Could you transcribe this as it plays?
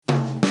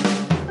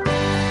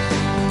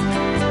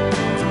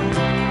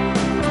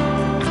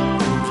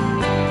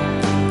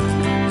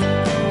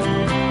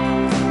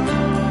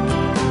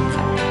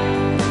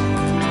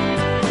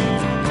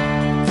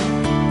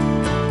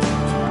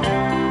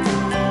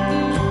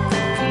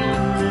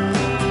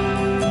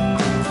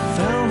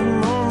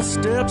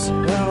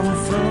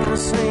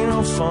Thomas St.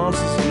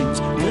 Alphonsus. He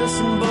was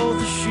missing both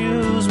the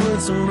shoes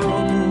with some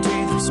broken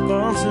teeth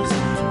responses.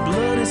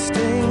 Bloody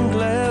stained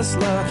glass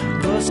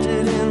like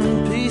busted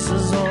in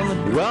pieces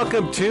on the...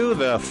 Welcome to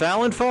the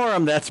Fallon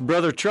Forum. That's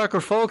Brother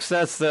Trucker, folks.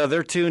 That's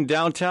their tune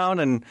downtown,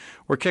 and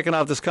we're kicking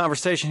off this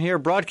conversation here,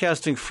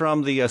 broadcasting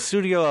from the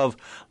studio of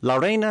La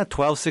Reina,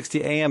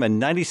 1260 AM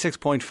and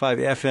 96.5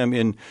 FM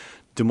in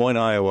Des Moines,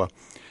 Iowa.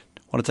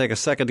 I want to take a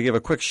second to give a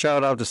quick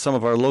shout-out to some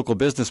of our local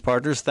business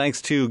partners. Thanks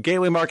to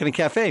Gateway Market and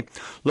Cafe,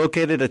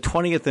 located at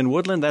 20th and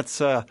Woodland. That's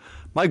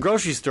my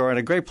grocery store and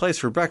a great place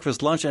for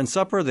breakfast, lunch, and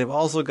supper. They've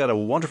also got a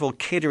wonderful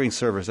catering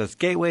service. That's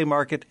Gateway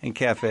Market and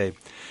Cafe.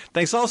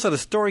 Thanks also to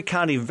Story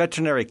County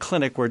Veterinary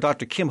Clinic, where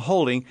Dr. Kim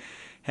Holding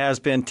has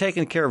been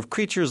taking care of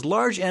creatures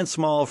large and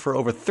small for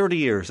over 30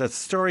 years. That's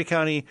Story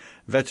County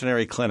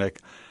Veterinary Clinic.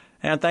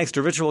 And thanks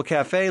to Ritual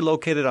Cafe,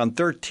 located on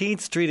 13th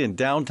Street in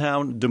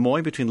downtown Des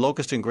Moines between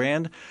Locust and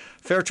Grand.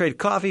 Fair trade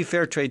coffee,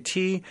 fair trade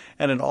tea,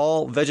 and an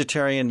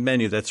all-vegetarian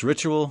menu. That's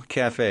Ritual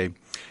Cafe.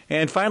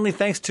 And finally,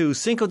 thanks to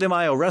Cinco de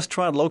Mayo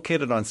Restaurant,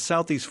 located on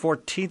Southeast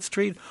 14th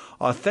Street.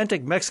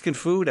 Authentic Mexican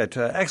food at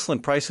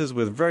excellent prices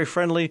with very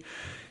friendly,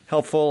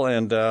 helpful,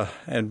 and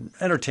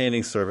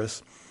entertaining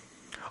service.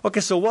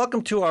 Okay, so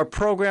welcome to our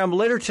program.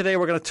 Later today,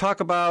 we're going to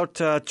talk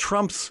about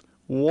Trump's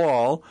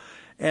wall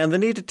and the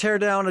need to tear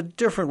down a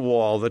different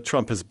wall that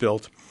Trump has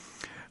built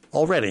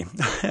already.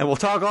 And we'll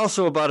talk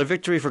also about a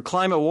victory for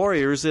climate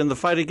warriors in the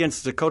fight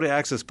against the Dakota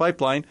Access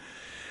Pipeline,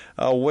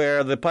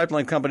 where the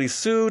pipeline company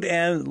sued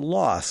and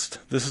lost.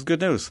 This is good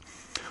news.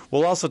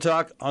 We'll also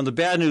talk on the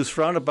bad news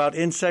front about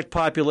insect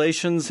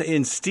populations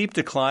in steep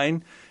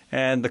decline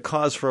and the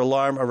cause for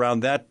alarm around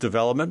that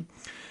development.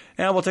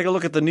 And we'll take a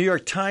look at the New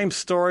York Times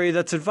story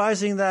that's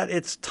advising that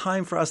it's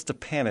time for us to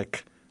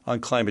panic on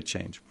climate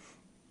change.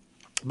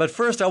 But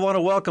first, I want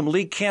to welcome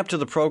Lee Camp to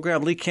the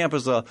program. Lee Camp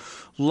is a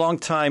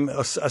longtime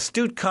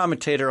astute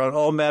commentator on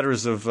all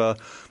matters of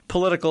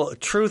political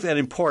truth and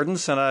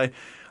importance, and I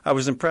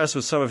was impressed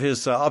with some of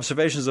his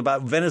observations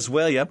about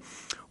Venezuela,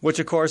 which,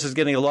 of course, is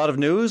getting a lot of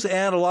news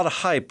and a lot of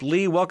hype.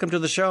 Lee, welcome to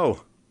the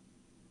show.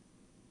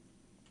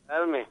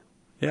 Having me.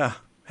 Yeah.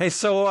 Hey,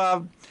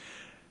 so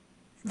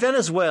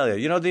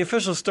Venezuela, the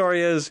official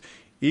story is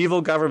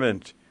evil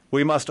government.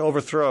 We must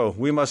overthrow.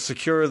 We must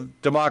secure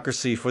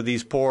democracy for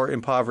these poor,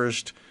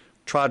 impoverished,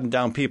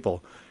 trodden-down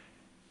people.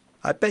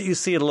 I bet you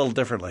see it a little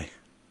differently.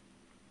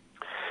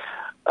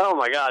 Oh,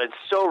 my God, it's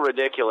so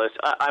ridiculous.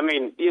 I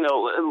mean,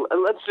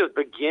 let's just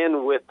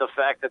begin with the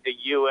fact that the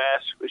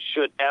U.S.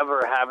 should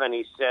ever have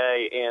any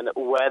say in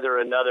whether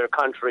another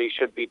country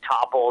should be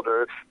toppled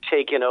or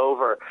taken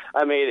over.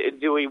 I mean,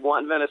 do we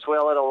want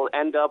Venezuela to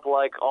end up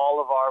like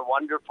all of our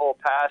wonderful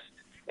past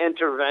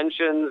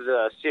interventions,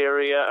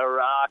 Syria,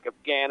 Iraq,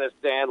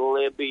 Afghanistan,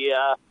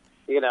 Libya,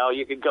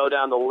 you could go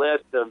down the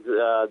list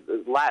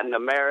of Latin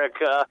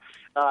America.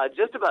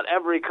 Just about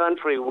every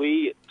country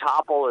we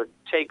topple or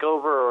take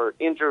over or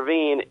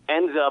intervene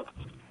ends up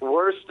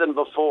worse than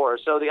before.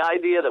 So the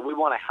idea that we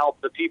want to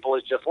help the people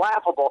is just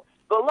laughable.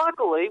 But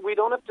luckily, we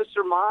don't have to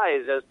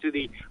surmise as to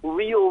the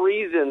real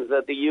reasons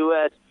that the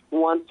U.S.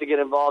 wants to get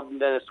involved in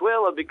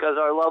Venezuela, because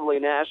our lovely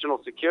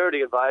national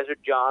security advisor,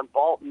 John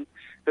Bolton,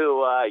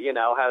 who,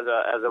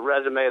 has a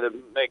resume that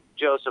makes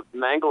Joseph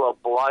Mengele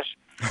blush.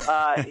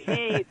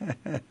 He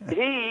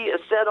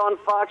said on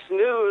Fox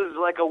News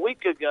like a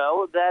week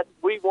ago that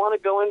we want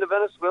to go into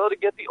Venezuela to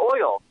get the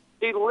oil.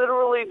 He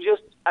literally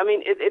just,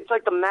 it's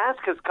like the mask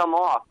has come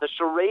off. The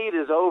charade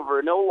is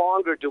over. No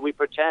longer do we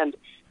pretend.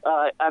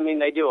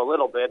 They do a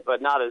little bit,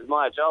 but not as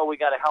much. Oh, we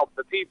got to help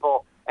the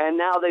people. And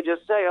now they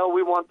just say, oh,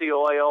 we want the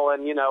oil,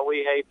 and,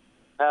 we hate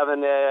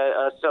having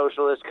a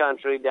socialist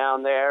country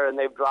down there, and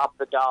they've dropped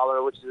the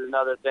dollar, which is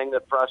another thing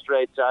that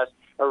frustrates us.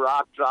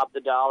 Iraq dropped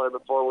the dollar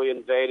before we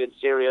invaded.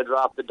 Syria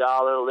dropped the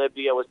dollar.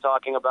 Libya was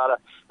talking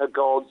about a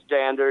gold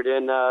standard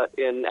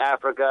in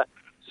Africa.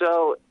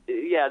 So,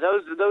 yeah,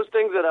 those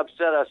things that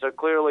upset us are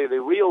clearly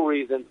the real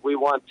reasons we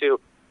want to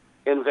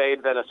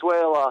invade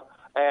Venezuela.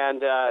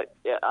 And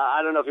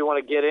I don't know if you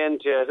want to get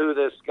into who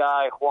this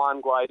guy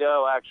Juan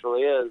Guaido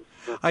actually is.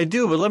 I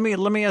do, but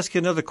let me ask you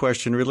another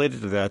question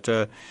related to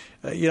that.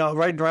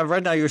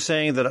 Right now you're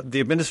saying that the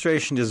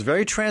administration is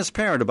very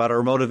transparent about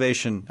our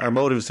motives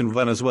in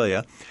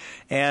Venezuela,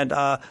 and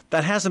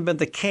that hasn't been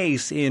the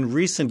case in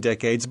recent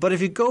decades. But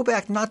if you go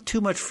back not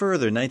too much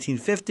further,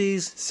 1950s,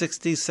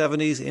 60s,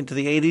 70s, into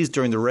the 80s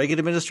during the Reagan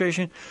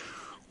administration,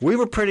 we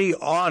were pretty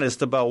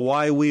honest about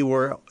why we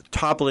were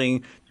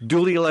toppling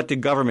duly elected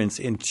governments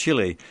in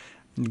Chile,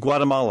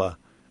 Guatemala,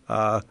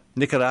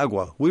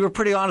 Nicaragua. We were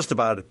pretty honest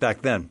about it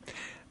back then.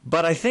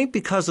 But I think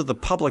because of the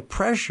public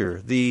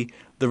pressure, the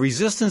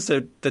resistance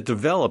that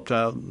developed,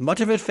 much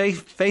of it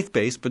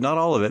faith-based, but not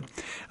all of it,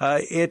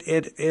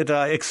 it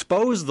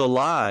exposed the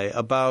lie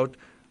about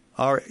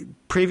our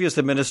previous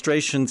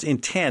administration's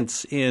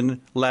intents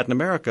in Latin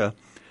America.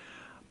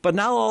 But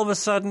now all of a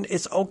sudden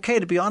it's okay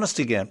to be honest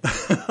again,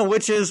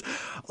 which is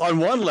on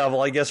one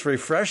level, I guess,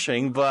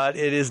 refreshing, but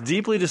it is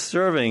deeply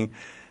disturbing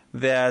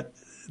that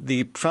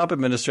the Trump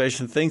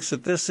administration thinks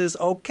that this is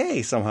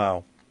okay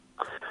somehow.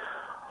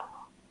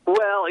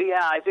 Well,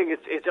 yeah, I think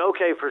it's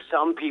okay for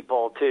some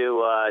people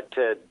to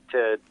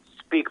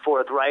speak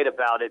forthright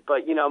about it,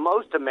 but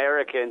most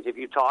Americans, if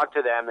you talk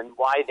to them and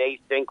why they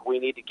think we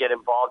need to get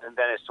involved in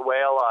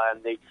Venezuela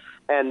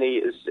and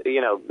the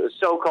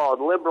so-called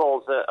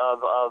liberals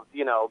of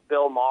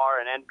Bill Maher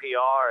and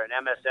NPR and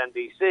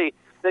MSNBC,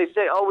 they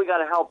say, oh, we got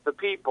to help the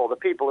people. The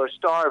people are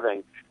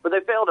starving. But they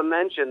fail to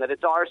mention that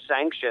it's our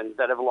sanctions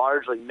that have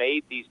largely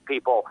made these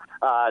people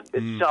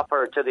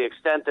suffer to the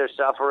extent they're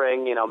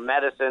suffering,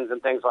 medicines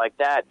and things like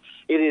that.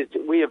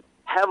 We have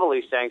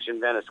heavily sanctioned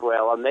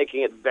Venezuela,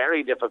 making it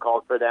very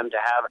difficult for them to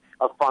have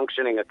a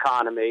functioning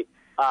economy.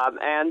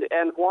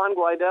 And Juan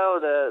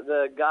Guaido,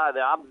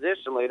 the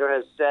opposition leader,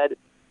 has said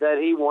that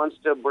he wants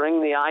to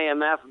bring the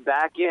IMF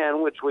back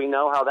in, which we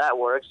know how that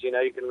works. You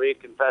can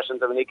read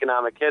Confessions of an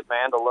Economic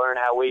Hitman to learn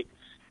how we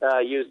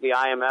use the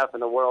IMF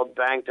and the World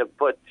Bank to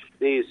put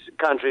these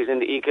countries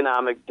into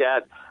economic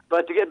debt.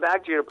 But to get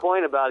back to your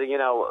point about,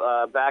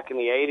 back in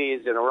the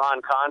 80s and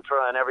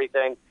Iran-Contra and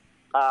everything,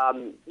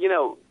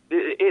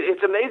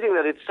 it's amazing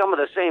that it's some of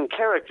the same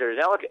characters.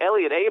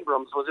 Elliot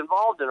Abrams was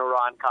involved in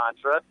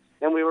Iran-Contra,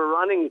 and we were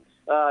running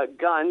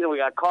guns, and we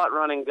got caught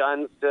running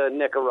guns to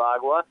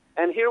Nicaragua.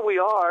 And here we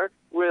are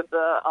with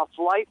a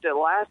flight that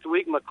last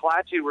week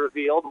McClatchy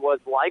revealed was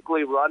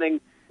likely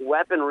running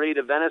weaponry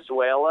to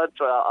Venezuela.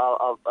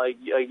 A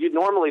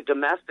normally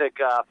domestic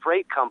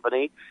freight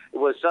company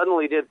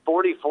suddenly did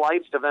 40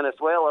 flights to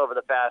Venezuela over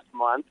the past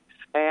month.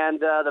 And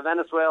the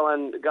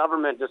Venezuelan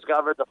government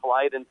discovered the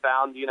flight and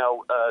found, it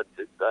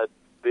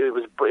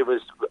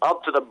was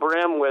up to the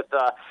brim with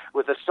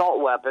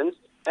assault weapons.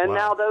 And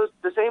now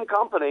the same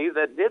company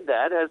that did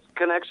that has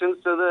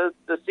connections to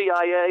the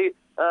CIA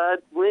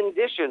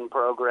rendition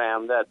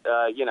program that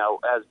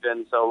has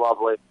been so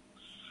lovely.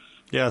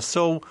 Yeah.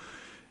 So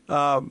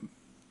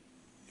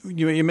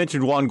you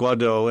mentioned Juan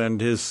Guaido and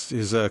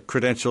his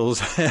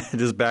credentials and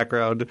his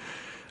background.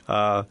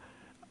 I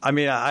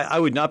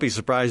would not be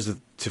surprised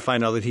to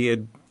find out that he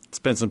had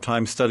spent some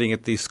time studying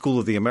at the School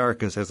of the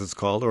Americas, as it's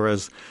called, or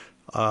as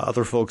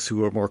other folks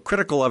who are more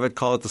critical of it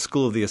call it the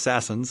School of the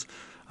Assassins.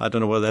 I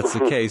don't know whether that's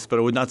the case, but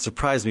it would not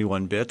surprise me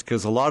one bit,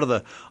 because a lot of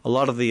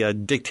the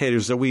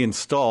dictators that we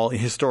install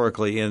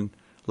historically in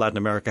Latin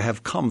America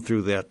have come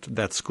through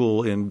that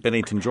school in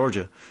Bennington,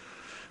 Georgia.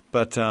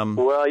 But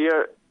well,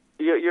 you're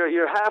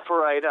half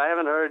right. I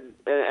haven't heard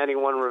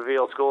anyone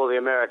reveal School of the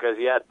Americas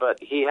yet, but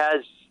he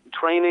has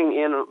training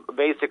in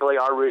basically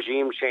our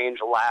regime change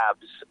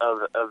labs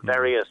of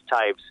various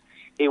types.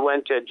 He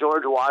went to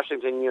George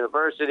Washington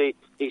University.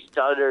 He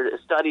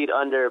studied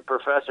under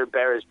Professor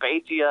Beres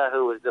Beitia,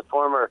 who was the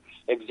former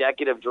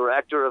executive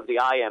director of the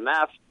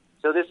IMF.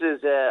 So this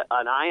is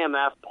an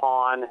IMF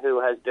pawn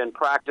who has been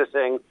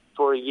practicing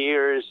for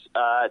years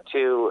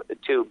to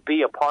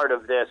be a part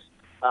of this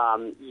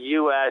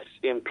U.S.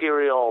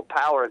 imperial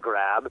power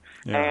grab.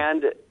 Yeah.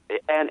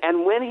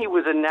 And when he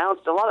was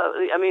announced,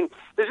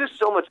 there's just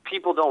so much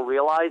people don't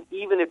realize,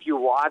 even if you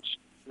watch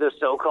the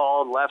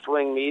so-called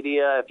left-wing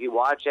media, if you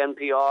watch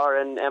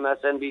NPR and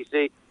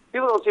MSNBC,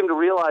 people don't seem to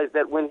realize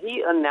that when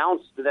he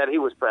announced that he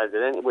was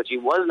president, which he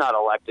was not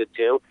elected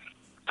to,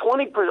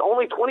 only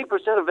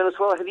 20% of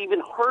Venezuela had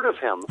even heard of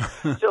him.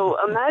 So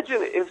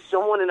imagine if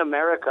someone in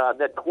America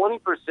that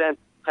 20%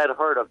 had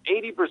heard of,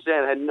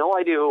 80% had no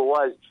idea who it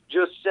was,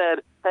 just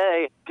said,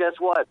 hey, guess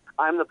what?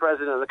 I'm the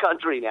president of the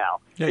country now.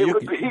 Yeah, it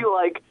would be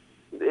like...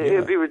 Yeah.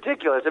 It'd be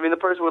ridiculous. The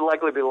person would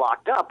likely be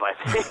locked up, I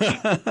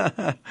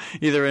think.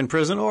 Either in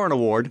prison or in a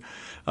ward.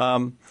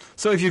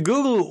 So if you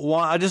Google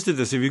I just did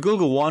this. If you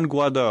Google Juan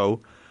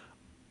Guaido,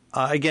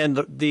 again,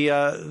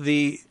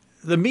 the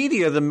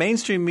media, the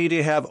mainstream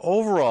media, have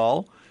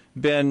overall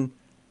been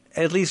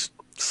at least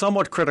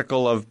somewhat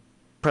critical of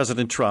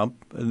President Trump,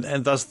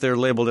 and thus they're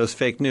labeled as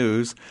fake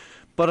news.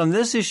 But on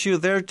this issue,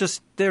 they're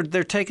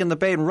taking the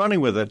bait and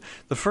running with it.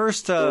 The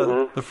first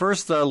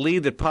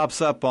lead that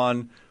pops up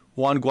on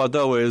Juan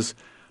Guaido is,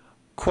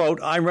 quote,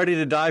 "I'm ready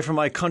to die for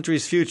my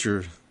country's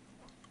future,"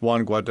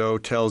 Juan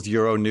Guaido tells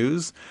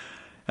Euronews.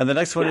 And the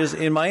next one is,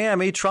 in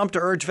Miami, Trump to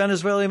urge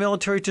Venezuelan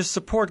military to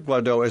support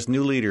Guaido as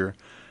new leader.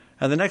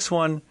 And the next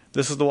one,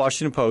 this is the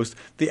Washington Post,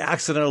 the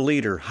accidental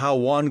leader, how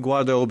Juan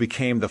Guaido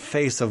became the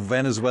face of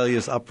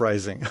Venezuela's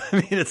uprising.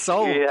 It's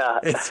so,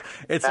 it's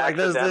like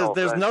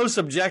there's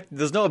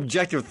no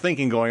objective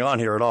thinking going on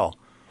here at all.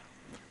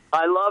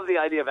 I love the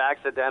idea of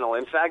accidental.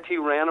 In fact, he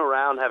ran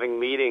around having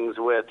meetings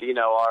with,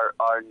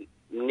 our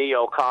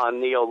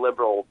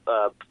neoliberal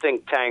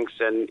think tanks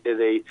and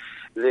the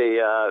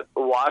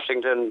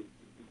Washington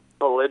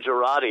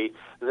belligerati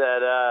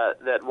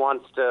that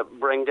wants to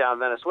bring down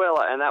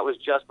Venezuela, and that was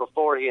just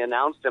before he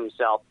announced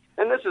himself.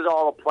 And this is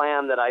all a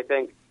plan that I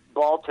think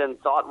Bolton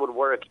thought would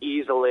work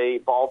easily.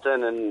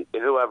 Bolton and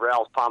whoever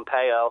else,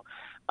 Pompeo,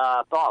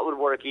 thought would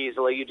work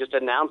easily. You just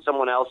announce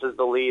someone else as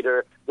the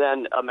leader,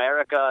 then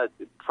America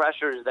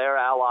pressures their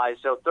allies.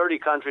 So 30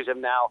 countries have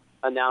now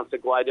announced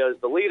that Guaido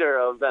is the leader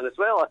of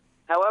Venezuela.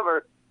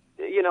 However,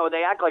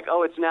 they act like,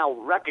 oh, it's now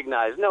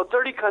recognized. No,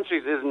 30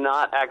 countries is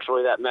not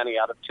actually that many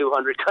out of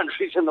 200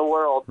 countries in the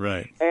world.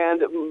 Right.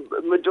 And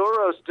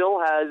Maduro still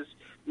has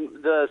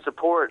the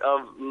support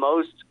of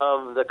most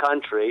of the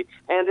country.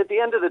 And at the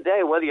end of the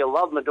day, whether you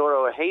love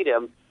Maduro or hate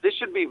him, this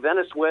should be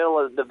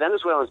the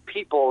Venezuelan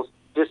people's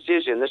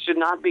decision. This should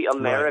not be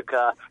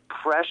America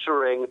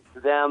pressuring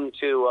them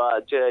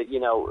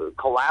to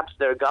collapse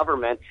their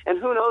government. And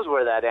who knows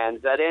where that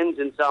ends? That ends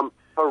in some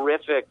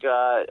horrific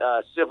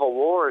civil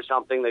war or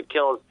something that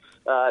kills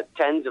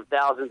tens of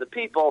thousands of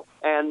people.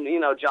 And,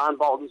 John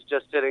Bolton's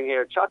just sitting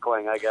here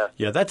chuckling, I guess.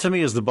 Yeah, that to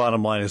me is the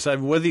bottom line. Is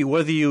whether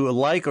you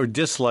like or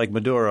dislike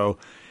Maduro,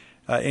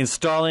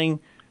 installing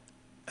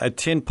a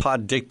tin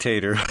pot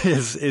dictator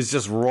is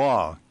just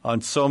wrong on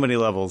so many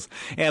levels.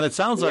 And it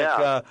sounds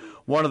like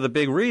one of the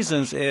big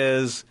reasons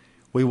is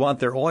we want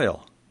their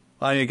oil.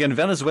 I mean, again,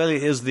 Venezuela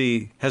has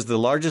the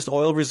largest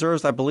oil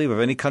reserves, I believe, of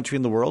any country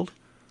in the world.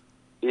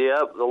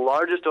 Yep, the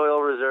largest oil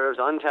reserves,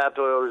 untapped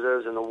oil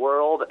reserves in the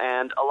world,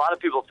 and a lot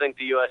of people think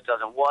the U.S.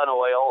 doesn't want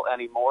oil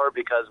anymore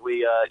because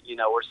we're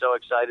so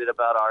excited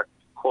about our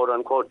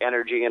quote-unquote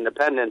energy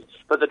independence.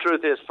 But the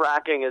truth is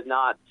fracking is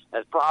not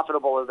as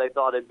profitable as they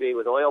thought it'd be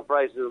with oil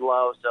prices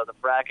low, so the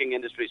fracking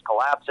industry is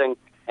collapsing,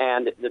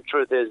 and the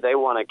truth is they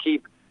want to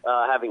keep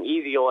having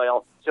easy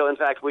oil. So, in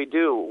fact, we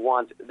do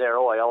want their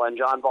oil, and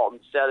John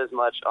Bolton said as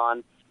much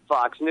on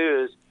Fox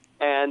News.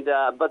 And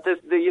but this,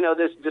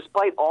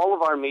 despite all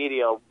of our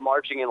media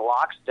marching in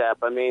lockstep,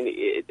 I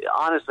mean,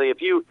 honestly,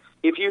 if you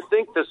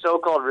think the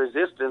so-called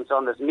resistance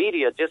on this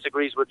media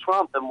disagrees with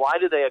Trump, then why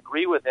do they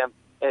agree with him?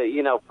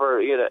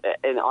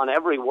 And on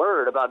every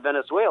word about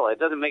Venezuela, it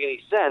doesn't make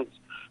any sense.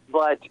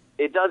 But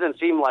it doesn't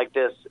seem like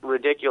this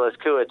ridiculous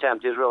coup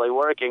attempt is really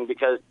working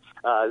because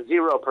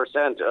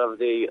 0% of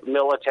the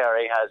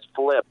military has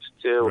flipped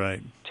to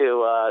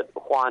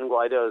Juan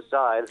Guaido's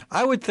side.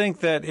 I would think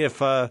that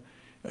if.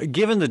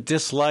 Given the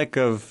dislike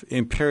of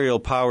imperial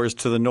powers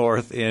to the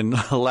north in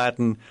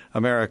Latin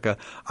America,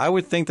 I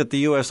would think that the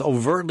U.S.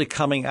 overtly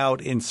coming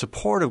out in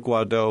support of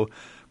Guaido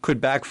could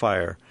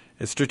backfire.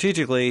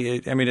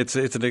 Strategically, I mean, it's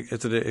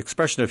an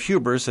expression of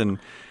hubris and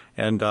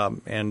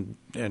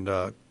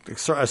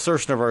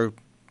assertion of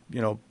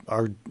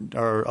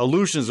our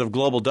illusions of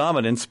global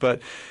dominance.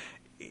 But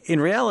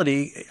in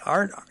reality,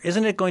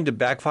 isn't it going to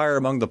backfire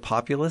among the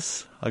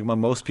populace, like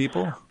among most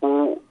people?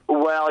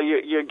 Well,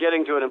 you're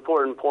getting to an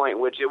important point,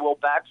 which it will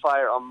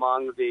backfire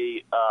among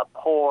the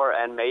poor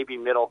and maybe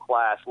middle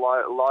class,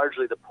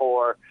 largely the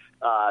poor,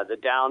 the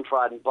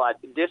downtrodden. But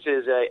this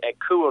is a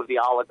coup of the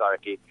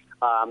oligarchy.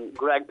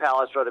 Greg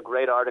Palast wrote a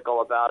great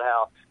article about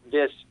how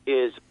this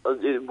is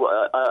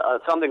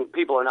something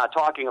people are not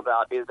talking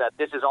about is that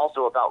this is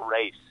also about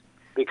race,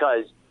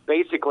 because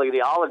basically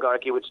the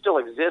oligarchy, which still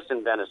exists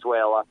in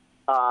Venezuela,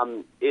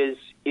 is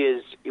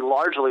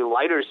largely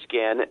lighter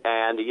skin,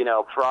 and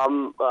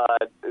from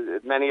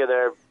many of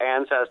their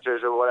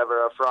ancestors or whatever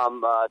are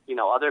from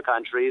other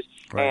countries,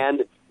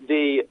 and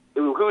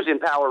who's in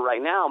power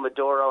right now,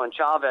 Maduro and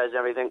Chavez, and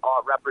everything,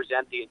 all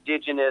represent the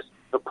indigenous,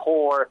 the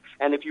poor,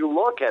 and if you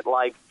look at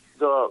like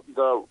the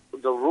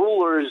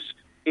rulers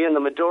in the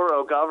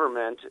Maduro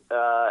government,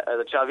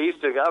 the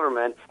Chavista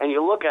government, and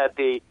you look at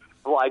the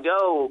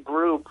Guaido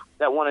group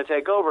that want to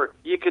take over,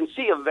 you can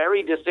see a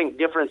very distinct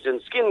difference in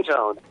skin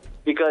tone,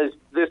 because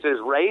this is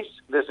race,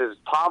 this is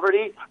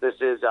poverty, this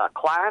is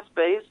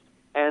class-based,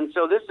 and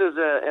so this is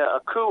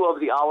a coup of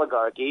the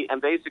oligarchy, and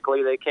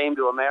basically they came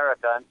to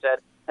America and said,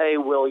 hey,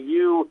 will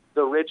you,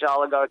 the rich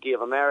oligarchy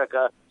of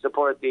America,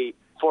 support the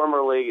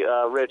formerly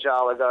rich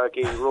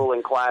oligarchy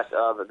ruling class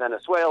of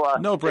Venezuela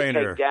to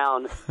take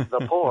down the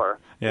poor?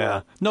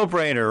 Yeah, no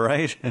brainer,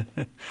 right?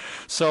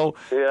 So,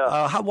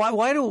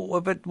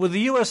 but with the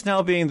U.S.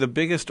 now being the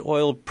biggest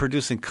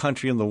oil-producing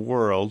country in the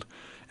world,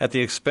 at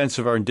the expense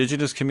of our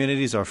indigenous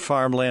communities, our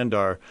farmland,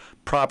 our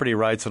property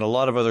rights, and a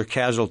lot of other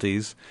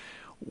casualties,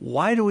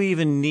 why do we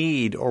even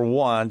need or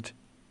want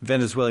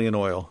Venezuelan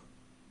oil?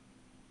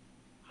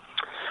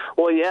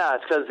 Well, yeah,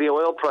 it's because the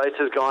oil price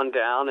has gone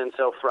down, and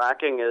so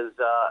fracking has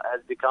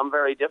become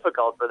very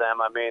difficult for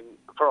them. I mean,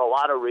 for a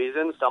lot of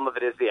reasons. Some of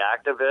it is the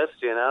activists,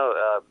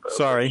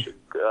 Sorry.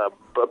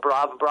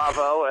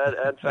 Bravo,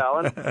 Ed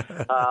Fallon.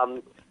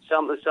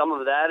 Some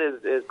of that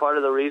is part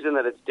of the reason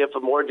that it's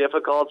more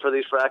difficult for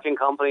these fracking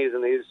companies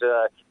and these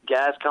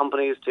gas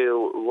companies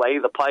to lay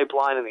the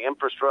pipeline and the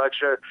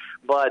infrastructure.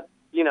 But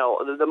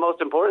the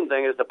most important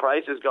thing is the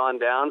price has gone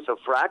down. So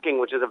fracking,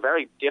 which is a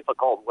very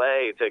difficult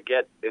way to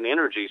get an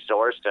energy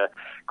source to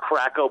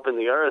crack open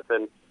the earth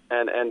and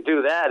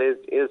do that,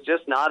 is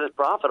just not as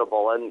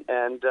profitable.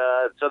 And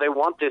so they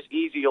want this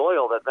easy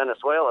oil that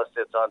Venezuela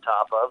sits on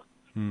top of.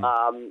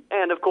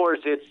 And of course,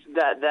 it's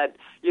that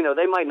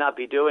they might not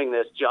be doing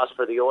this just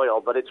for the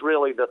oil, but it's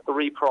really the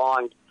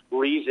three-pronged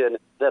reason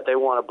that they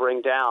want to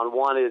bring down.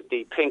 One is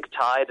the pink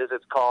tide, as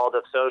it's called,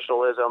 of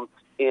socialism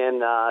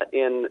in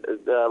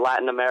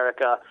Latin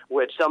America,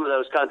 which some of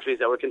those countries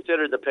that were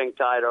considered the pink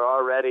tide are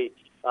already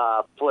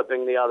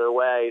flipping the other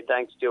way,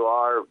 thanks to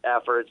our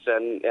efforts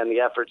and the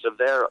efforts of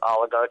their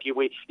oligarchy.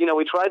 We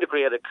tried to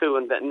create a coup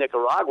in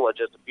Nicaragua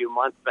just a few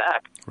months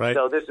back. Right.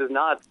 So this is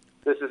not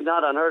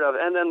unheard of.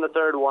 And then the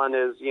third one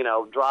is,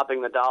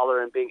 dropping the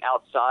dollar and being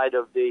outside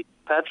of the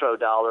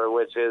petrodollar,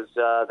 which is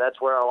that's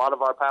where a lot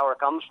of our power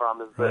comes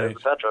from, is the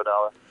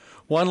petrodollar.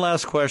 One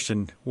last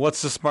question.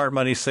 What's the smart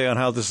money say on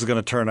how this is going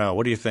to turn out?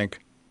 What do you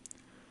think?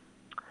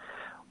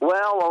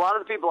 Well, a lot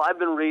of the people I've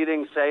been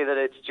reading say that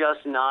it's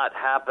just not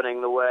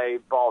happening the way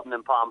Bolton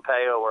and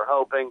Pompeo were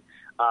hoping.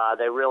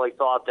 They really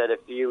thought that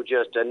if you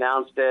just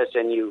announced this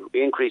and you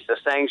increase the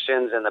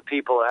sanctions and the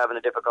people are having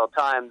a difficult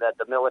time, that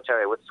the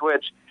military would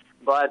switch.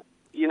 But,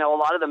 a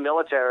lot of the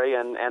military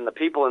and the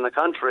people in the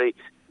country,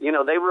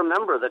 they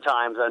remember the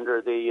times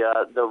under the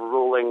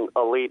ruling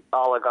elite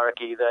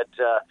oligarchy that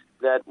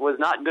was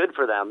not good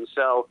for them.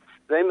 So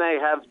they may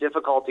have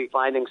difficulty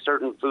finding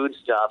certain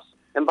foodstuffs.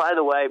 And by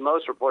the way,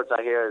 most reports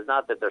I hear is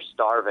not that they're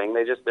starving.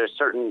 There's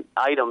certain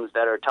items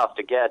that are tough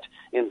to get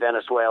in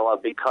Venezuela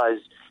because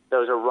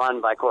those are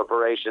run by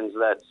corporations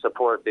that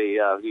support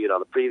the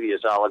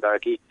previous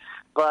oligarchy.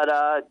 But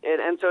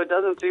so it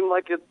doesn't seem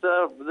like it's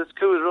this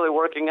coup is really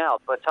working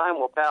out. But time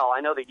will tell. I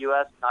know the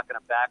U.S. is not going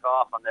to back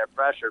off on their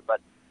pressure, but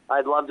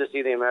I'd love to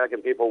see the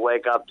American people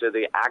wake up to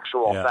the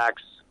actual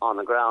facts on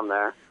the ground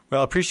there.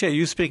 Well, I appreciate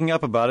you speaking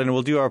up about it, and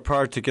we'll do our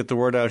part to get the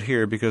word out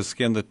here because,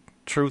 again, the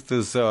truth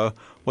is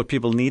what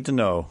people need to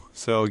know.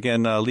 So,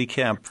 again, Lee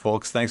Camp,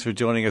 folks, thanks for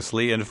joining us,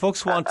 Lee. And if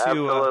folks want to...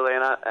 Absolutely,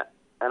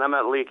 and I'm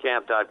at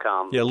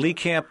leecamp.com. Yeah,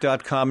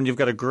 leecamp.com, and you've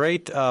got a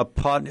great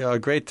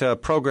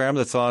program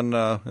that's on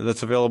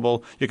that's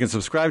available. You can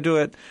subscribe to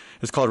it.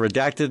 It's called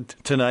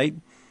Redacted Tonight.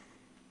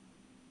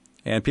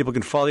 And people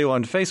can follow you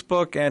on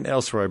Facebook and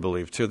elsewhere, I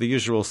believe, to the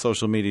usual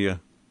social media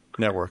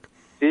network.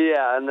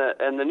 Yeah, and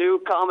the new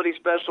comedy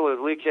special is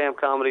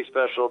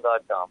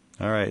leecampcomedyspecial.com.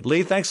 All right.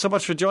 Lee, thanks so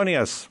much for joining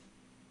us.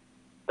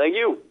 Thank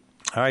you.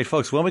 All right,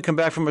 folks, when we come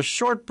back from a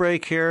short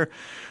break here,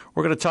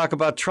 we're going to talk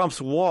about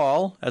Trump's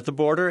wall at the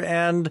border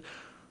and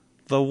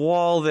the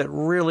wall that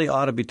really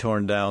ought to be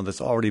torn down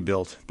that's already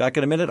built. Back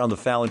in a minute on the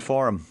Fallon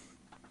Forum.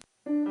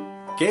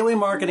 Gateway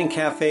Marketing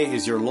Cafe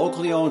is your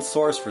locally owned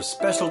source for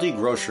specialty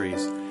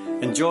groceries.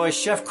 Enjoy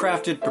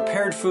chef-crafted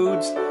prepared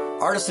foods,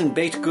 artisan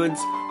baked goods,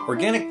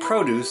 organic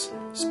produce,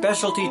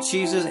 specialty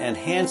cheeses, and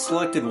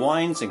hand-selected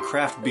wines and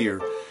craft beer.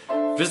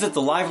 Visit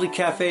the lively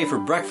cafe for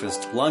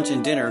breakfast, lunch,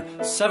 and dinner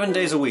 7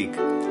 days a week.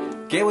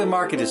 Gateway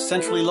Market is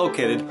centrally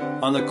located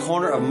on the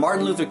corner of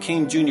Martin Luther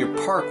King Jr.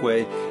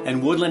 Parkway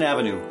and Woodland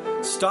Avenue.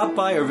 Stop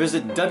by or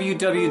visit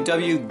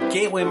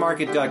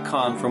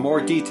www.gatewaymarket.com for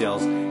more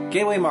details.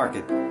 Gateway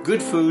Market.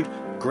 Good food,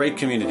 great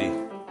community.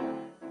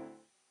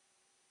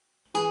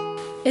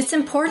 It's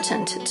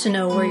important to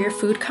know where your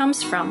food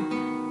comes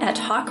from. At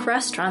Hawk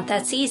Restaurant,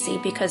 that's easy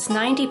because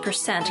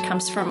 90%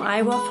 comes from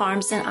Iowa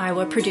farms and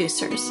Iowa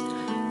producers.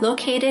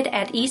 Located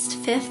at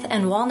East 5th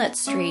and Walnut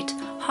Street,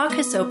 Hawk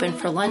is open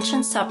for lunch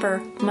and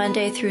supper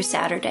Monday through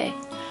Saturday.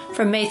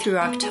 From May through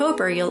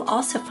October, you'll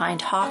also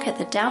find Hawk at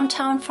the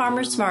Downtown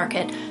Farmers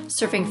Market,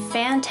 serving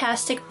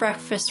fantastic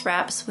breakfast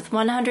wraps with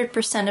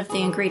 100% of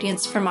the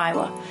ingredients from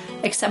Iowa,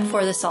 except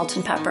for the salt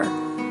and pepper.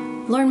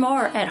 Learn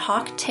more at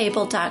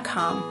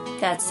hawktable.com.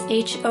 That's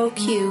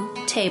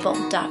HOQ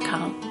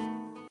table.com.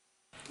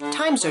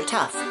 Times are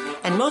tough,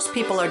 and most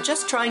people are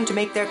just trying to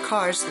make their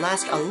cars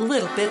last a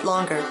little bit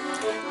longer.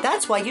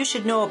 That's why you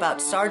should know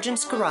about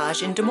Sargent's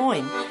Garage in Des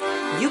Moines.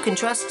 You can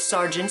trust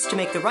Sargent's to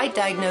make the right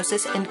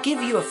diagnosis and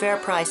give you a fair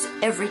price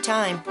every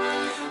time.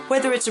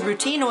 Whether it's a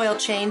routine oil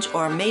change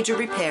or a major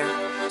repair,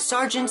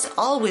 Sargent's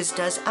always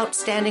does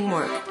outstanding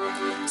work.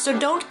 So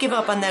don't give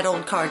up on that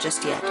old car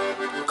just yet.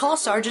 Call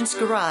Sargent's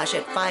Garage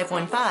at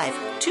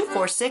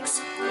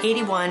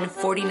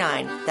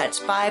 515-246-8149. That's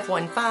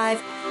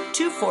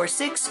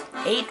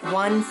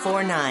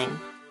 515-246-8149.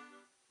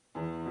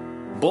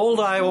 Bold,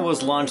 Iowa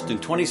was launched in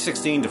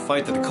 2016 to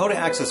fight the Dakota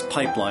Access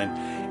Pipeline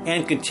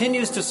and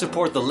continues to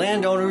support the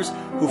landowners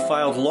who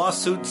filed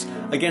lawsuits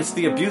against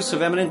the abuse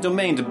of eminent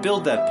domain to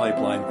build that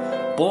pipeline.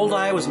 Bold,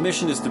 Iowa's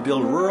mission is to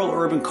build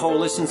rural-urban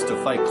coalitions to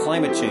fight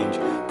climate change,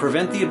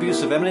 prevent the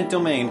abuse of eminent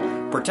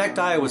domain, protect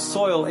Iowa's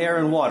soil, air,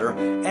 and water,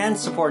 and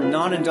support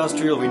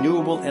non-industrial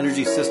renewable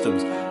energy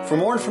systems. For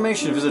more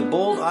information, visit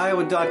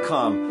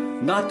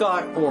boldiowa.com, not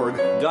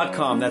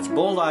 .org.com. That's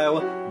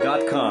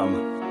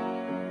boldiowa.com.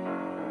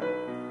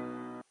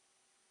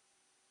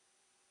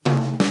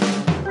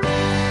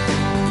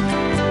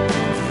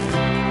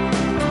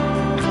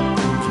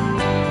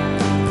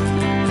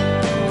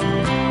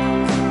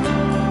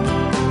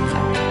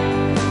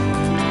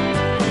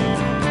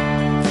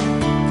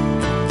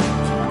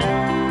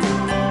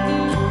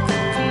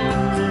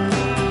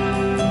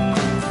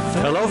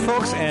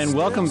 And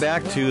welcome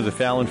back to the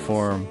Fallon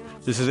Forum.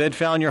 This is Ed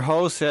Fallon, your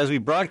host, as we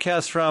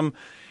broadcast from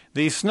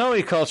the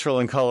snowy cultural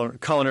and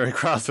culinary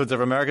crossroads of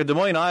America, Des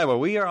Moines, Iowa.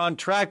 We are on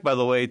track, by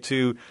the way,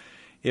 to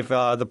if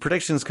the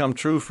predictions come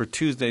true for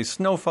Tuesday's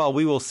snowfall,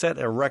 we will set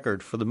a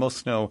record for the most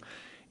snow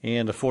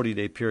in a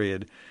 40-day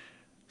period.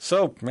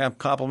 So,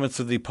 compliments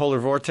of the polar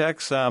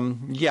vortex.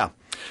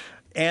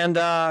 And,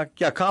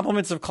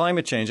 compliments of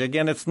climate change.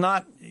 Again, it's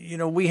not,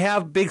 we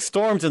have big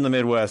storms in the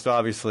Midwest,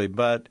 obviously,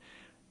 but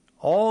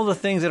all the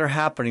things that are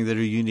happening that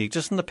are unique.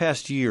 Just in the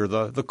past year,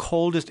 the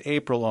coldest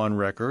April on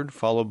record,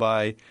 followed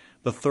by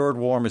the third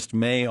warmest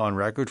May on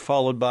record,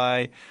 followed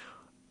by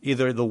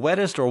either the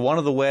wettest or one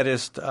of the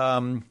wettest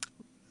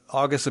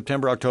August,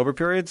 September, October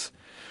periods,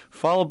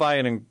 followed by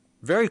a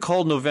very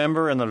cold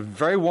November and a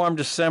very warm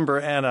December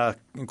and a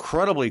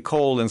incredibly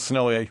cold and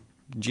snowy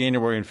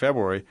January and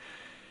February.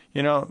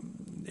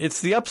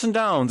 It's the ups and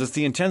downs. It's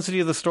the intensity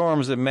of the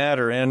storms that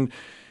matter. And,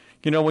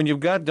 when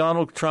you've got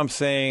Donald Trump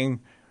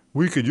saying,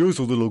 we could use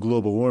a little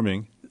global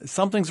warming,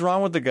 something's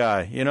wrong with the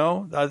guy,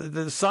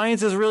 The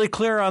science is really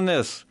clear on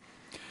this.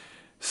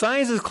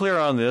 Science is clear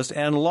on this,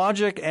 and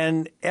logic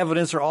and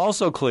evidence are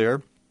also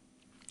clear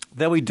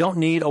that we don't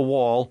need a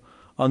wall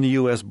on the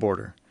U.S.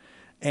 border.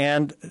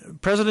 And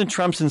President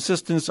Trump's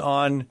insistence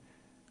on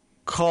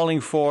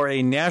calling for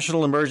a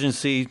national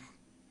emergency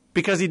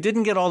because he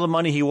didn't get all the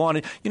money he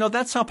wanted,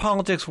 that's how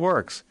politics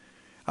works.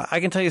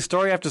 I can tell you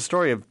story after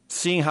story of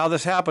seeing how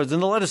this happens in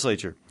the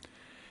legislature.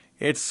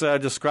 It's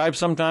described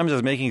sometimes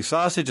as making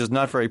sausage is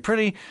not very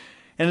pretty,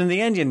 and in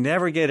the end, you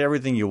never get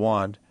everything you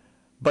want.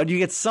 But you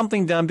get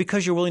something done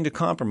because you're willing to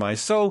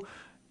compromise. So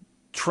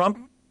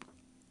Trump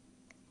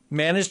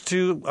managed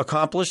to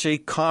accomplish a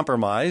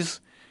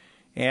compromise,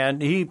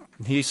 and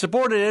he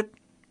supported it.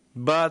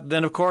 But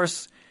then, of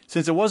course,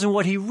 since it wasn't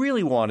what he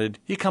really wanted,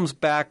 he comes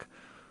back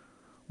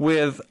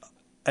with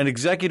an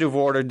executive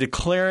order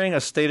declaring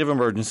a state of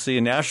emergency,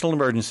 a national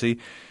emergency,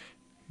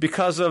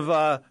 because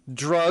of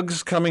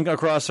drugs coming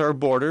across our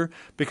border,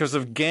 because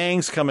of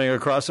gangs coming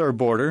across our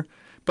border.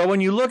 But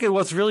when you look at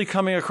what's really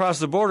coming across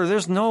the border,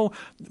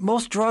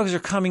 most drugs are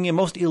coming in,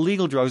 most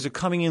illegal drugs are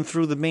coming in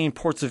through the main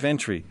ports of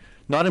entry,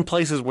 not in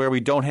places where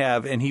we don't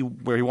have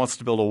where he wants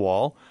to build a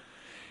wall.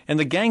 And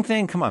the gang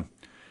thing, come on,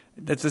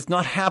 it's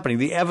not happening.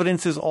 The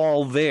evidence is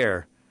all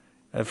there.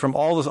 From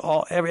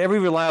every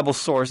reliable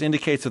source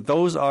indicates that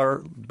those are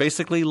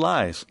basically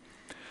lies.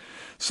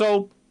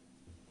 So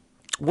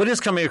what is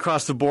coming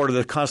across the border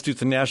that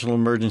constitutes a national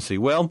emergency?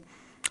 Well,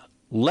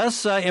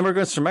 less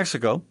immigrants from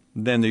Mexico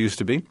than there used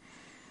to be,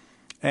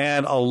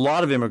 and a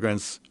lot of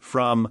immigrants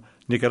from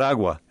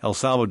Nicaragua, El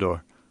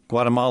Salvador,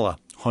 Guatemala,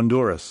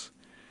 Honduras.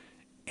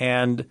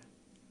 And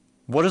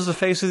what is the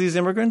face of these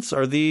immigrants?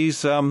 Are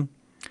these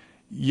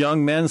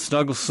young men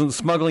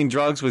smuggling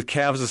drugs with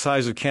calves the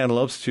size of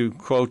cantaloupes, to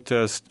quote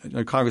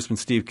Congressman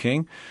Steve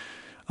King?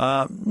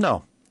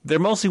 No, they're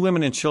mostly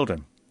women and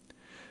children.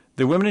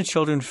 They're women and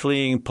children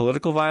fleeing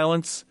political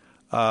violence,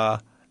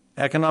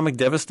 economic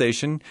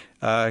devastation,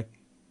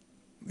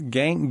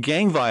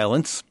 gang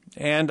violence,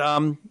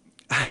 and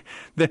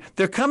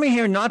they're coming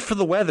here not for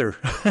the weather.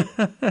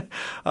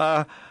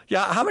 How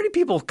many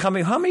people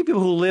coming? How many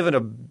people who live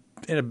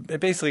in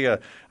basically a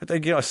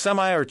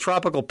semi or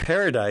tropical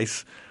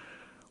paradise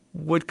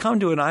would come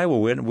to an Iowa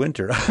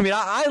winter? I mean,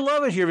 I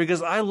love it here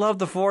because I love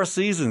the four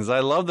seasons.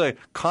 I love the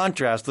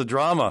contrast, the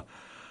drama.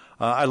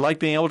 I like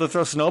being able to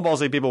throw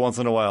snowballs at people once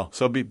in a while.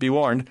 So be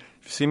warned.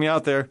 If you see me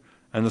out there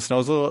and the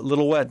snow's a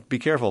little wet, be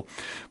careful.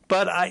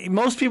 But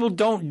most people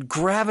don't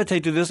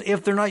gravitate to this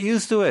if they're not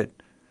used to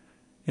it.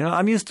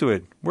 I'm used to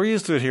it. We're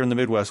used to it here in the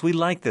Midwest. We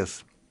like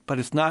this. But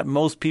it's not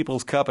most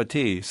people's cup of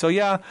tea.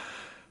 So,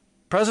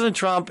 President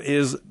Trump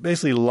is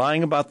basically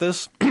lying about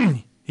this.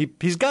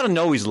 He's got to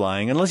know he's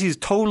lying, unless he's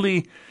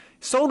totally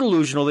so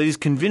delusional that he's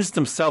convinced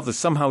himself that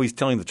somehow he's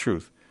telling the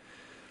truth.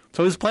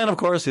 So his plan, of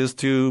course, is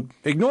to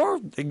ignore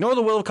the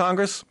will of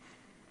Congress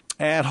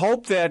and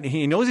hope that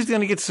he knows he's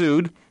going to get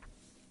sued.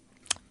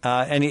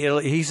 And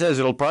he says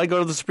it'll probably go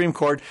to the Supreme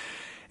Court.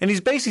 And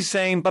he's basically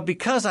saying, but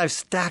because I've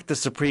stacked the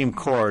Supreme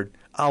Court,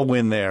 I'll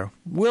win there.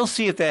 We'll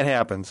see if that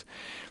happens.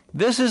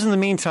 This is, in the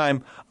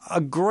meantime,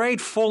 a great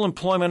full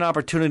employment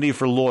opportunity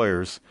for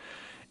lawyers.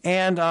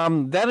 And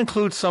that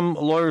includes some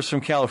lawyers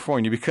from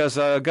California, because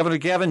Governor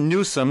Gavin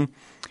Newsom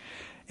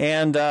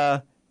and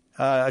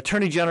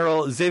Attorney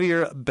General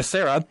Xavier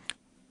Becerra,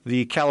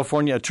 the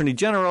California Attorney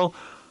General,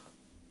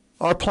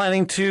 are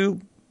planning to,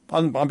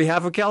 on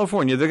behalf of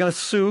California, they're going to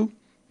sue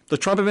the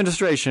Trump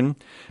administration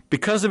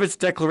because of its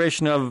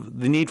declaration of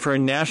the need for a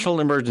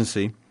national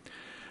emergency.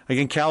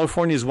 Again,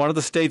 California is one of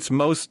the states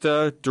most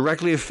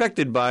directly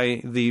affected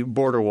by the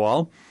border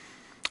wall.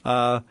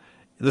 The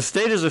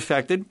state is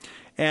affected,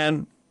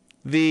 and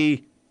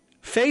the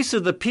face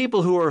of the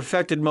people who are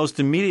affected most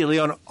immediately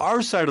on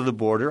our side of the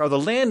border are the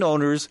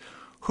landowners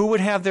who would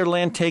have their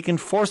land taken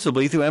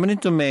forcibly through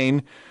eminent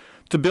domain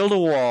to build a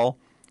wall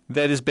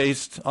that is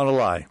based on a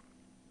lie.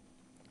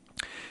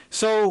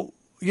 So,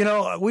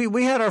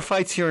 we had our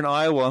fights here in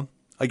Iowa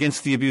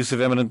against the abuse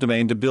of eminent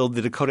domain to build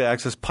the Dakota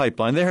Access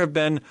Pipeline. There have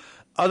been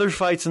other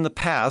fights in the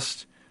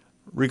past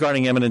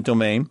regarding eminent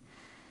domain.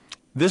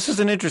 This is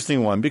an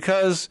interesting one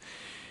because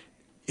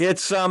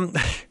it's,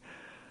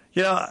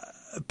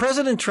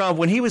 President Trump,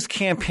 when he was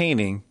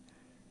campaigning,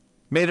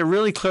 made it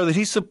really clear that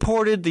he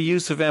supported the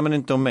use of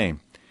eminent domain.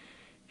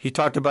 He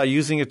talked about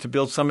using it to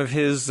build some of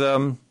his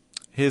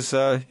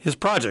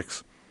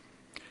projects.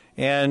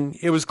 And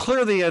it was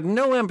clear that he had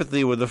no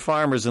empathy with the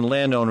farmers and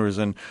landowners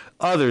and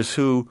others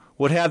who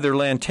would have their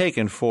land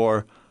taken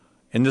for,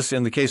 in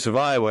the case of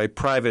Iowa, a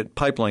private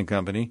pipeline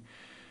company.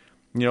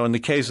 You know, in the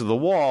case of the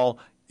wall,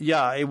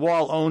 yeah, a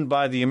wall owned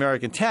by the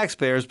American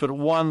taxpayers, but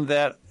one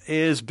that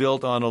is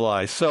built on a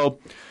lie. So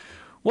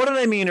what did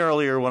I mean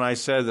earlier when I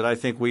said that I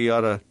think we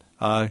ought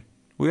to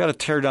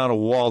tear down a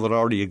wall that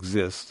already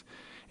exists?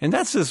 And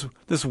that's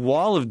this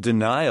wall of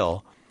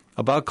denial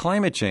about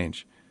climate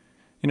change.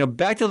 You know,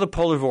 back to the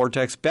polar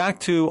vortex, back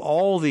to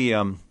all the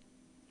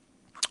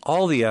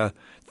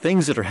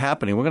things that are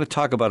happening. We're going to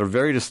talk about a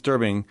very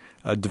disturbing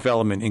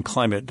development in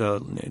climate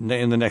in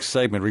the next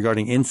segment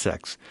regarding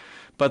insects.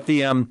 But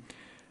it's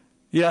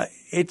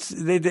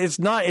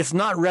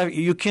not.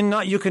 You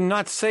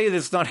cannot say that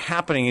it's not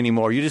happening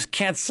anymore. You just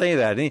can't say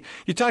that.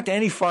 You talk to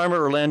any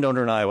farmer or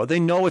landowner in Iowa, they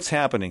know what's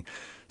happening.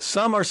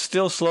 Some are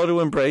still slow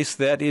to embrace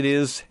that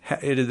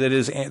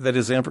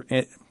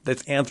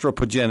that's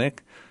anthropogenic.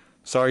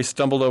 Sorry,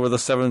 stumbled over the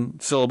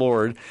 7-syllable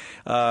word.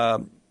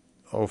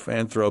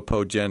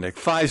 Anthropogenic.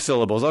 5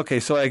 syllables. Okay,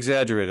 so I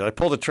exaggerated. I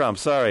pulled a Trump.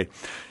 Sorry.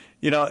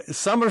 You know,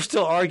 some are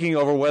still arguing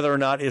over whether or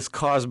not it's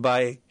caused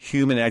by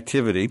human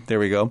activity. There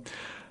we go.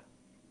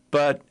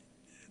 But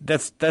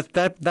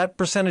that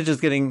percentage is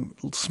getting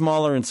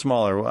smaller and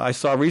smaller. I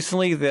saw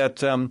recently that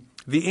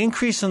the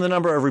increase in the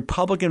number of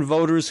Republican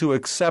voters who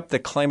accept that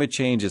climate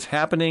change is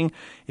happening,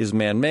 is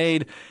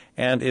man-made,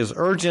 and is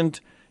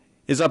urgent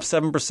is up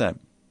 7%.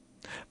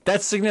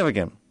 That's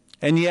significant.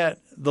 And yet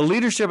the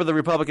leadership of the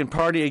Republican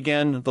Party,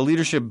 again, the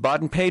leadership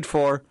bought and paid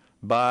for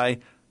by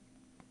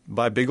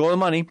big oil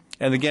money.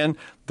 And again,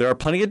 there are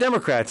plenty of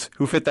Democrats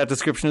who fit that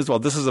description as well.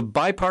 This is a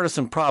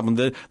bipartisan problem.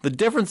 The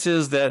difference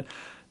is that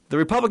the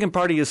Republican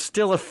Party is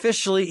still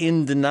officially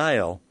in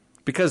denial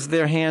because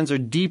their hands are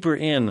deeper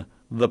in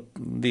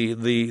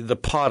the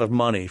pot of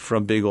money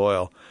from big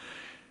oil.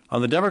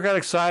 On the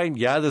Democratic side,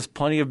 yeah, there's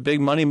plenty of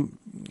big money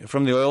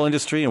from the oil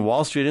industry and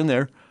Wall Street in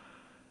there.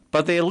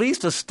 But they at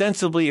least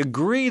ostensibly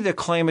agree that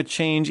climate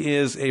change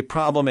is a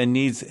problem and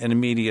needs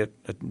immediate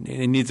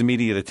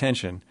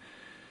attention.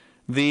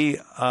 The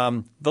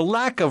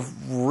lack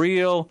of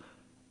real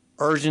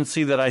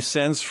urgency that I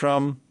sense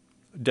from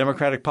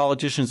Democratic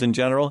politicians in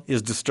general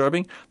is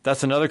disturbing.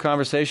 That's another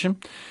conversation.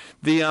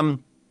 The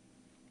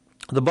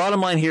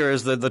bottom line here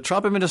is that the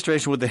Trump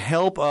administration, with the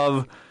help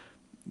of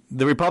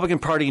the Republican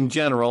Party in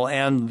general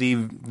and the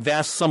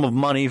vast sum of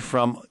money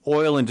from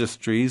oil interests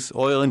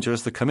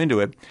that come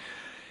into it,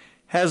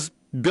 has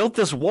built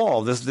this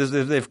wall.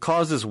 They've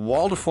caused this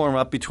wall to form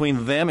up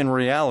between them and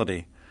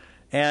reality.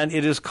 And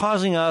it is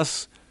causing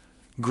us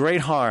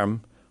great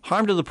harm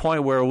to the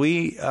point where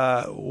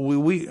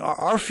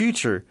our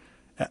future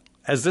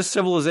as this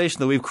civilization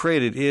that we've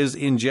created is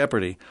in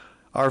jeopardy.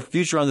 Our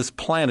future on this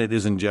planet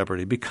is in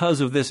jeopardy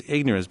because of this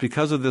ignorance,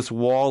 because of this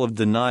wall of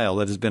denial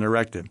that has been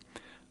erected.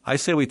 I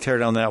say we tear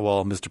down that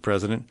wall, Mr.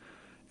 President.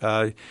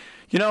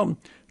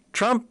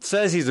 Trump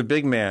says he's a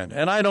big man,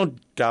 and I don't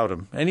doubt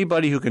him.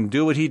 Anybody who can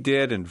do what he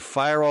did and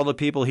fire all the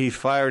people he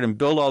fired and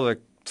build all the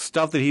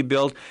stuff that he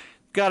built,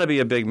 got to be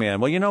a big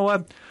man. Well, you know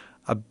what?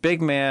 A big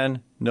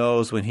man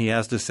knows when he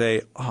has to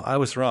say, oh, I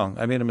was wrong.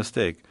 I made a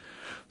mistake.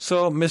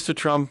 So, Mr.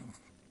 Trump,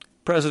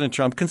 President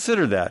Trump,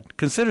 consider that.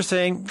 Consider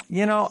saying,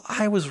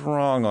 I was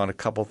wrong on a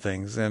couple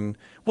things. And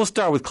we'll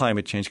start with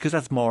climate change because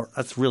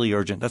that's really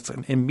urgent. That's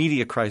an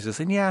immediate crisis.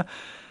 And yeah,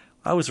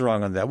 I was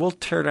wrong on that. We'll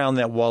tear down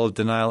that wall of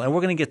denial, and we're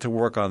going to get to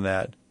work on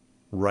that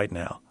right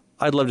now.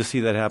 I'd love to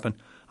see that happen.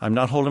 I'm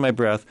not holding my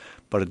breath,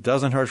 but it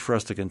doesn't hurt for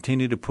us to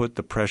continue to put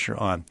the pressure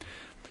on.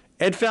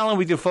 Ed Fallon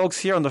with you folks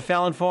here on the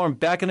Fallon Forum.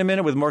 Back in a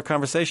minute with more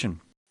conversation.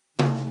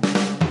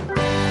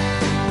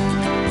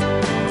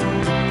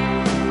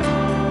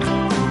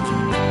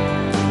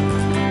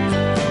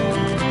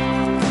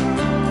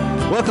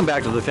 Welcome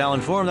back to the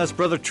Fallon Forum. That's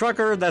Brother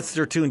Trucker. That's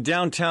their tune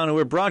Downtown, and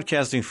we're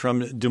broadcasting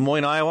from Des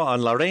Moines, Iowa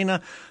on La Reina,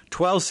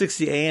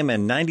 1260 AM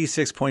and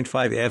 96.5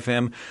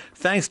 FM.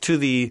 Thanks to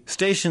the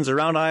stations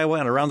around Iowa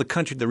and around the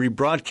country that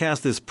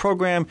rebroadcast this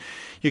program.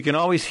 You can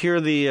always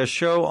hear the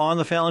show on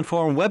the Fallon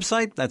Forum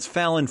website. That's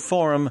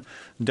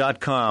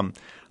fallonforum.com.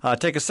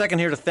 Take a second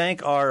here to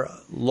thank our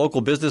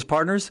local business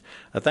partners.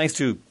 Thanks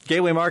to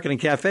Gateway Market and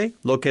Cafe,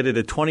 located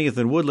at 20th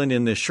and Woodland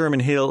in the Sherman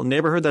Hill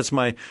neighborhood. That's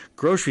my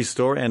grocery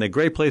store and a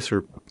great place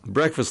for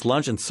breakfast,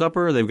 lunch, and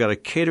supper. They've got a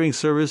catering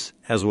service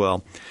as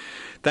well.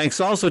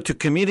 Thanks also to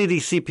Community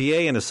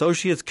CPA and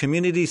Associates.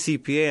 Community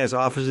CPA has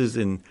offices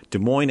in Des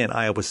Moines and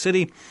Iowa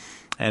City.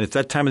 And it's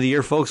that time of the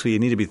year, folks, where you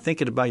need to be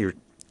thinking about your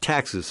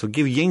taxes. So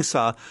give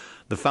Yingsa,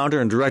 the founder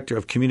and director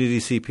of Community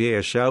CPA,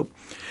 a shout.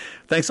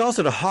 Thanks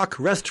also to Hawk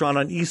Restaurant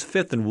on East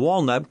 5th and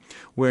Walnut,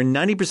 where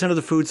 90% of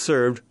the food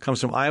served comes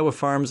from Iowa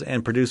farms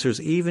and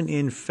producers, even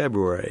in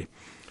February.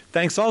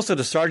 Thanks also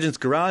to Sergeant's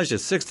Garage at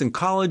 6th and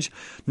College,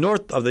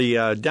 north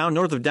of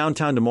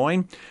downtown Des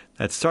Moines.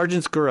 That's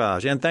Sergeant's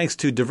Garage. And thanks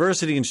to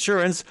Diversity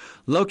Insurance,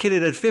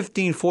 located at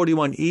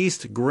 1541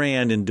 East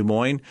Grand in Des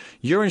Moines.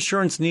 Your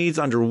insurance needs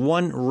under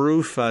one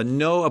roof.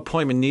 No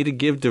appointment needed.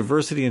 Give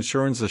Diversity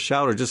Insurance a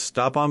shout or just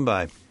stop on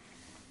by.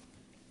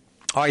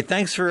 All right,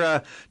 thanks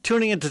for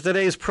tuning into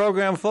today's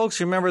program, folks.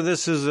 Remember,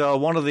 this is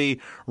one of the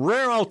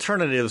rare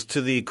alternatives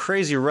to the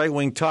crazy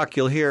right-wing talk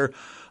you'll hear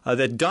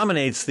that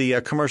dominates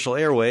the commercial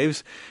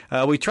airwaves.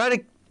 We try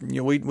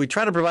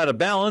to provide a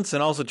balance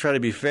and also try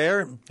to be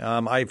fair.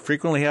 I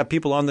frequently have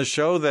people on the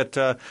show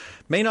that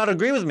may not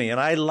agree with me, and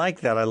I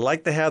like that. I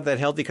like to have that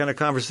healthy kind of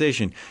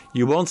conversation.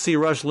 You won't see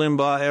Rush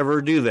Limbaugh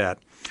ever do that.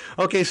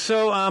 Okay,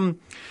 so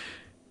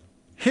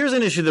here's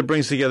an issue that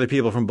brings together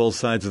people from both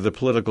sides of the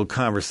political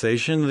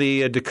conversation.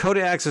 The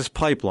Dakota Access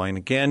Pipeline.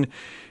 Again,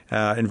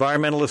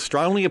 environmentalists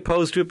strongly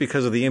opposed to it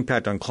because of the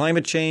impact on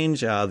climate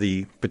change,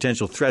 the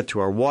potential threat to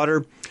our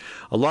water.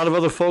 A lot of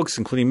other folks,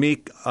 including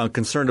me, are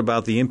concerned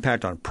about the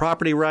impact on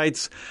property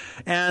rights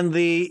and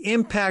the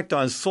impact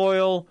on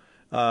soil,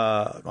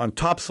 on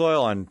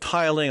topsoil, on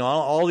tiling,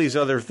 all these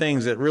other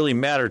things that really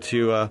matter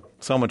to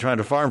someone trying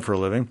to farm for a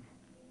living.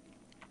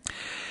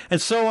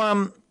 And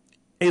so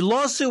a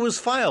lawsuit was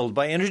filed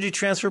by Energy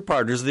Transfer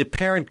Partners, the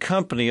parent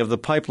company of the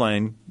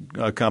pipeline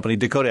company,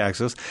 Dakota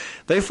Access.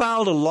 They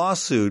filed a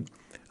lawsuit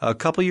a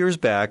couple years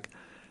back,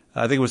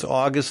 I think it was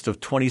August of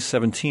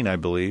 2017, I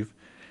believe,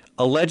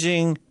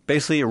 alleging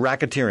basically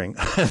racketeering.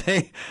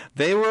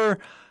 They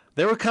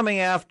were coming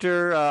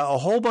after a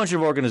whole bunch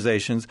of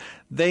organizations.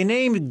 They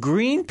named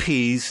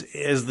Greenpeace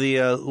as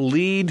the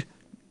lead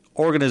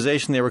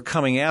organization they were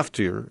coming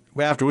after,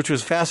 which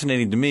was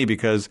fascinating to me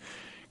because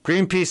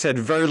Greenpeace had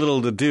very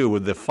little to do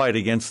with the fight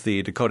against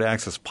the Dakota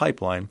Access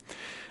Pipeline.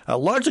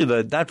 Largely,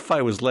 that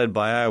fight was led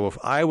by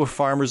Iowa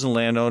farmers and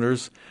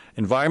landowners,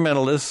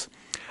 environmentalists,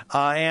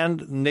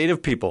 and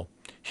Native people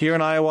here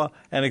in Iowa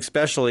and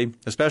especially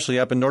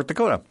up in North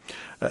Dakota.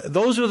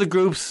 Those are the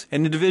groups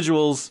and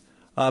individuals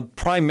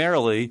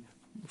primarily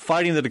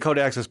fighting the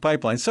Dakota Access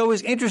Pipeline. So it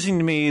was interesting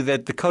to me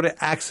that Dakota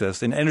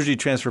Access and Energy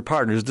Transfer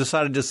Partners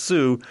decided to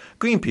sue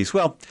Greenpeace.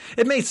 Well,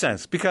 it made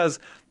sense because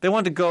they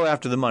wanted to go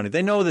after the money.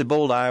 They know that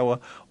Bold, Iowa,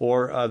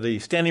 or the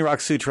Standing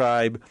Rock Sioux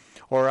Tribe,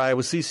 or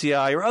Iowa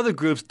CCI, or other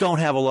groups don't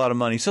have a lot of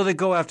money, so they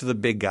go after the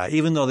big guy,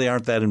 even though they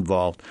aren't that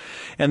involved.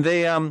 And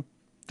they want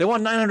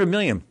 $900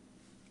 million.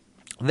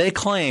 They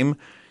claim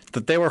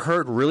that they were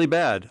hurt really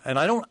bad, and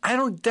I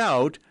don't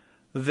doubt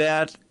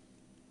that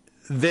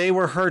they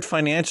were hurt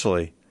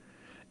financially.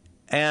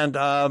 And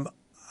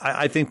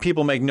I think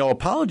people make no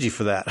apology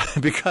for that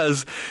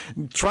because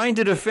trying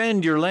to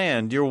defend your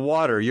land, your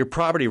water, your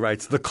property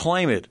rights, the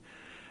climate,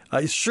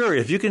 sure,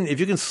 if you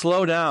can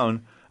slow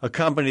down a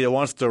company that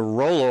wants to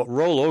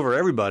roll over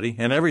everybody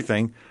and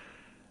everything,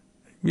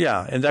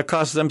 yeah, and that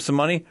costs them some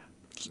money,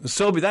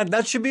 so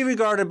that should be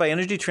regarded by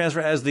Energy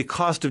Transfer as the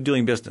cost of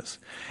doing business.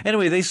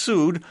 Anyway, they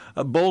sued.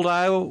 Bold,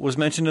 Iowa was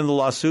mentioned in the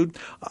lawsuit.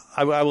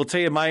 I will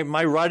tell you,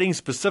 my writings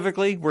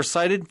specifically were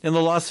cited in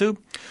the lawsuit.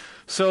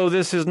 So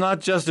this is not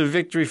just a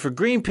victory for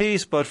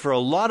Greenpeace, but for a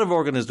lot of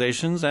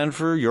organizations and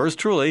for yours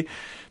truly,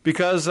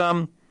 because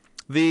a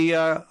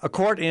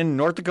court in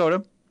North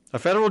Dakota, a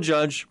federal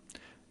judge,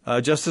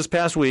 just this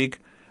past week,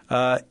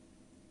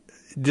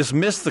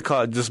 dismissed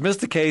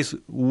the case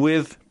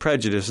with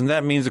prejudice, and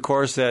that means, of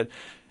course, that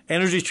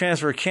Energy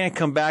Transfer can't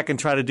come back and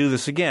try to do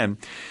this again,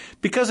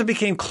 because it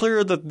became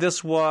clear that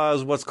this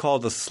was what's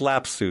called a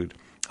slap suit,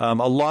 a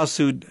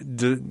lawsuit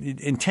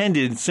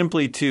intended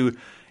simply to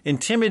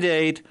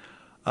intimidate.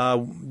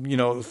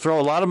 Throw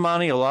a lot of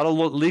money, a lot of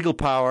legal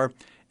power,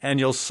 and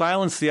you'll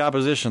silence the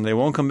opposition. They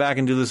won't come back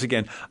and do this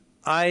again.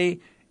 I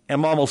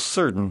am almost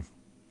certain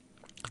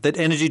that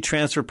Energy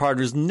Transfer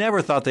Partners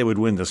never thought they would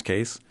win this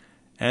case,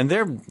 and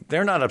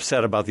they're not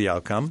upset about the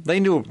outcome. They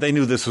knew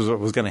this was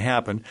what was going to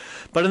happen.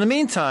 But in the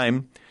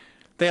meantime,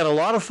 they had a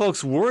lot of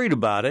folks worried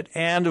about it,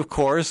 and of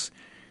course,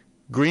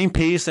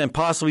 Greenpeace and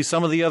possibly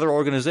some of the other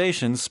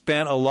organizations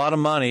spent a lot of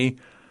money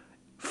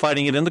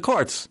fighting it in the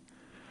courts.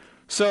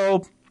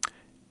 So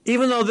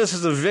even though this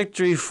is a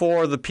victory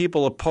for the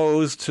people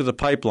opposed to the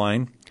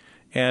pipeline,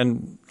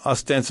 and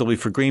ostensibly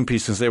for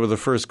Greenpeace since they were the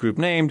first group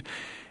named,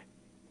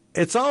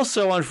 it's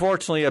also,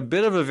 unfortunately, a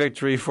bit of a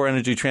victory for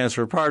Energy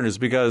Transfer Partners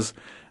because,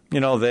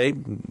 they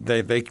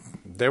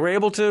were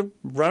able to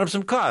run up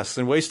some costs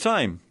and waste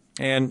time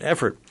and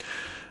effort.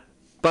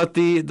 But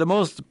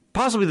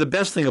possibly the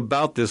best thing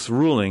about this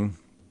ruling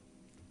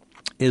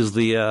is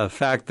the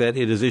fact that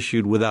it is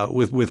issued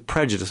with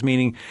prejudice,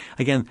 meaning,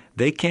 again,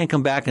 they can't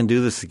come back and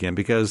do this again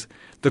because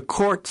the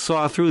court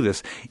saw through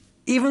this.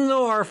 Even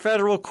though our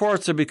federal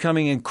courts are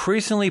becoming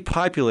increasingly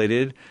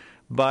populated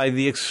by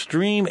the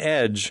extreme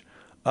edge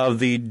of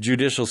the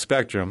judicial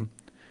spectrum,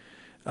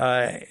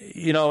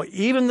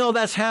 even though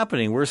that's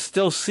happening, we're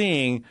still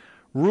seeing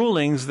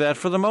rulings that,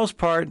 for the most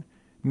part,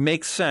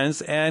 make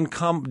sense and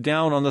come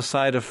down on the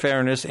side of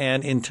fairness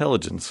and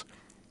intelligence.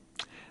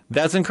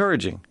 That's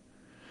encouraging.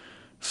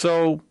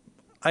 So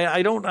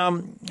I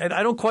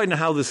don't quite know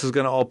how this is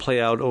going to all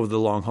play out over the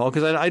long haul,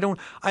 because I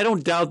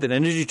don't doubt that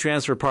Energy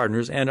Transfer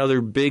Partners and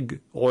other big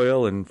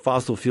oil and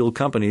fossil fuel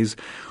companies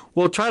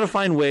will try to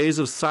find ways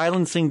of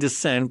silencing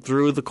dissent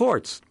through the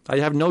courts. I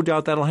have no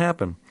doubt that'll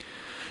happen.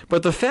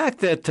 But the fact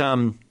that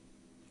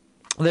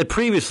that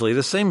previously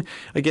the same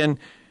again.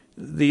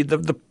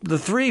 The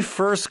three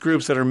first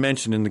groups that are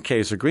mentioned in the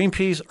case are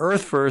Greenpeace,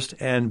 Earth First,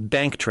 and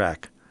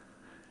BankTrack.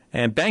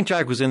 And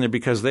BankTrack was in there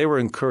because they were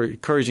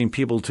encouraging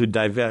people to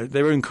divest.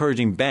 They were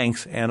encouraging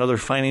banks and other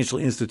financial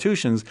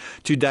institutions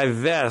to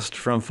divest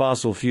from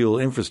fossil fuel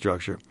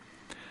infrastructure.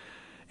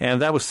 And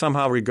that was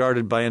somehow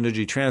regarded by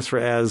Energy Transfer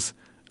as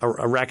a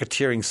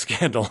racketeering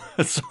scandal.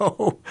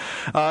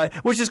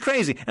 Which is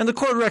crazy. And the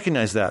court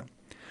recognized that.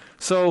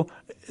 So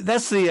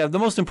that's the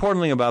most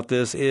important thing about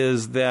this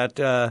is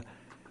that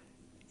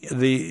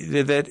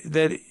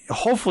that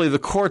hopefully the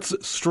court's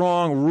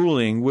strong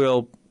ruling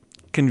will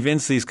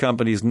convince these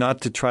companies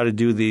not to try to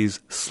do these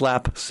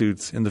slap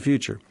suits in the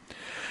future.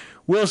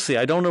 We'll see.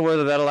 I don't know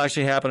whether that'll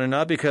actually happen or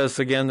not because,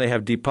 again, they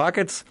have deep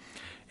pockets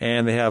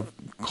and they have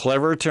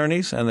clever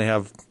attorneys and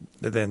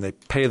they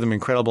pay them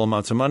incredible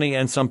amounts of money.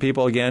 And some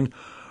people, again,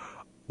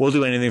 will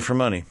do anything for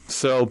money.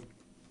 So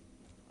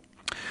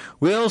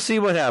we'll see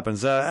what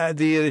happens.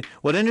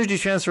 What Energy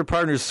Transfer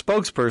Partners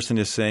spokesperson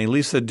is saying,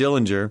 Lisa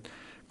Dillinger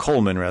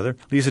Coleman,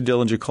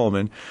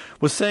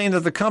 was saying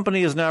that the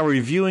company is now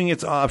reviewing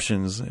its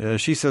options.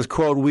 She says,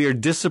 quote, "We are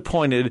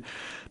disappointed,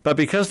 but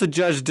because the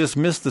judge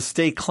dismissed the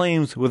state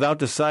claims without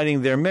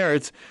deciding their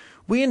merits,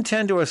 we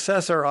intend to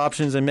assess our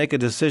options and make a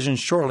decision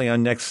shortly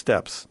on next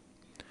steps."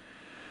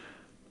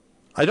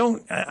 I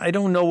don't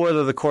know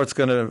whether the court's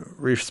going to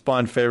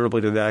respond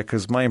favorably to that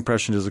because my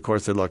impression is the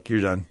court said, look,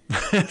 you're done.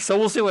 So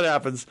we'll see what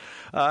happens.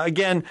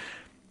 Again,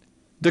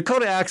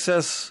 Dakota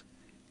Access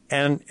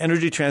and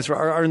Energy Transfer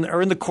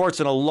are in the courts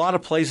in a lot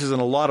of places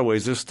in a lot of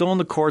ways. They're still in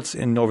the courts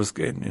in North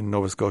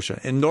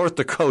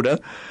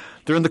Dakota.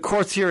 They're in the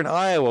courts here in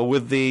Iowa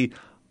with the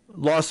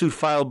lawsuit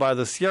filed by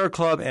the Sierra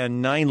Club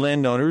and 9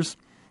 landowners.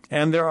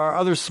 And there are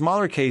other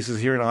smaller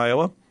cases here in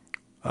Iowa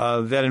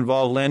that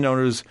involve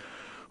landowners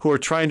who are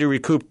trying to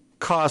recoup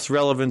costs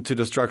relevant to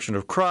destruction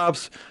of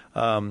crops,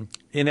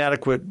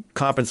 inadequate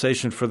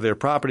compensation for their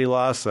property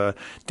loss,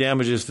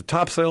 damages to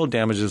topsoil,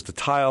 damages to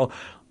tile.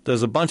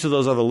 There's a bunch of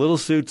those other little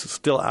suits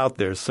still out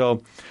there.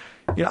 So,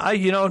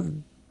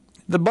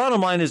 the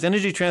bottom line is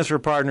Energy Transfer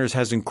Partners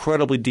has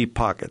incredibly deep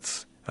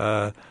pockets.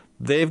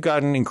 They've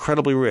gotten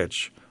incredibly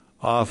rich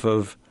off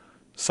of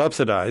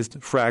subsidized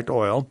fracked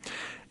oil,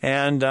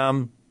 and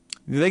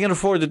they can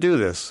afford to do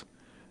this.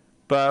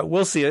 But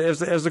we'll see. As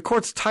the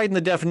courts tighten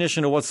the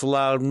definition of what's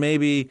allowed,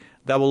 maybe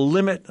that will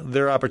limit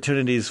their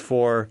opportunities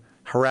for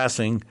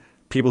harassing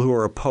people who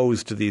are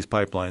opposed to these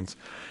pipelines.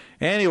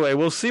 Anyway,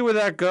 we'll see where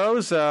that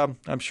goes.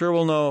 I'm sure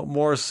we'll know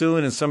more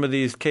soon in some of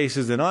these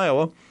cases in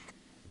Iowa.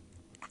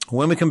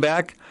 When we come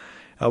back,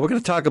 we're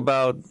going to talk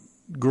about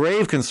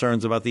grave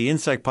concerns about the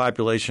insect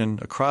population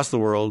across the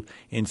world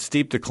in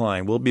steep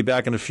decline. We'll be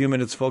back in a few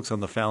minutes, folks, on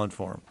the Fallon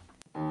Forum.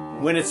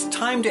 When it's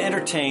time to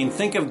entertain,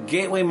 think of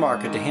Gateway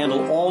Market to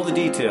handle all the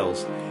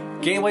details.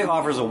 Gateway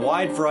offers a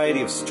wide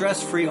variety of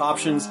stress-free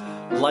options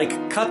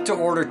like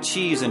cut-to-order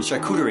cheese and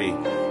charcuterie,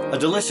 a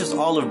delicious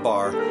olive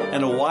bar,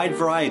 and a wide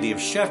variety of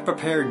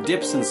chef-prepared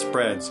dips and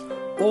spreads.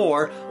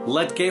 Or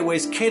let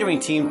Gateway's catering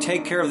team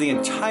take care of the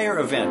entire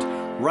event,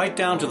 right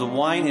down to the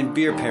wine and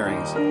beer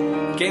pairings.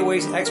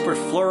 Gateway's expert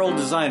floral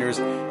designers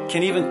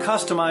can even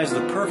customize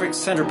the perfect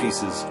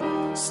centerpieces.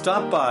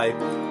 Stop by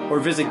or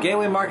visit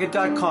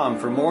gatewaymarket.com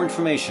for more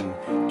information.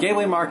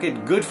 Gateway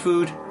Market, good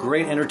food,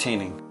 great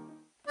entertaining.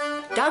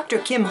 Dr.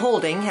 Kim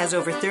Holding has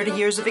over 30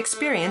 years of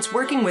experience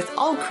working with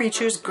all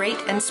creatures great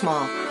and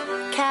small.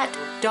 Cat,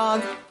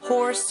 dog,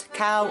 horse,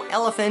 cow,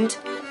 elephant.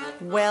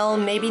 Well,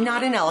 maybe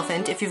not an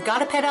elephant. If you've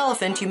got a pet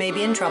elephant, you may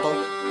be in trouble.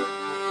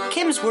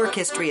 Kim's work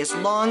history is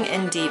long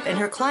and deep, and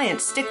her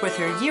clients stick with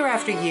her year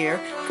after year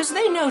because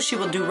they know she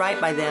will do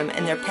right by them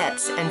and their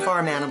pets and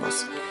farm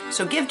animals.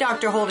 So give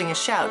Dr. Holding a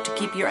shout to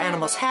keep your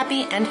animals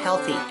happy and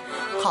healthy.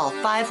 Call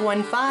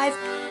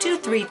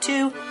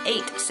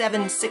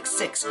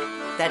 515-232-8766.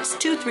 That's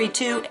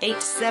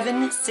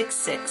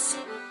 232-8766.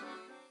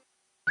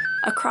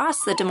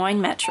 Across the Des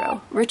Moines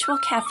Metro, Ritual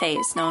Cafe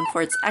is known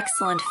for its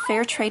excellent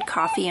fair trade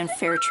coffee and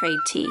fair trade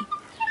tea.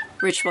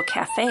 Ritual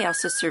Cafe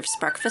also serves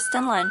breakfast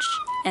and lunch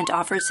and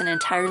offers an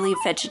entirely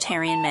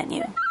vegetarian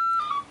menu.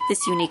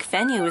 This unique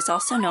venue is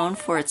also known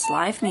for its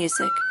live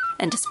music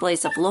and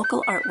displays of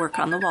local artwork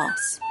on the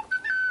walls.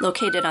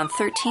 Located on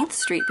 13th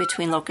Street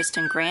between Locust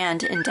and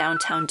Grand in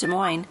downtown Des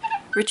Moines,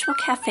 Ritual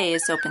Cafe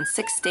is open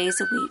 6 days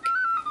a week.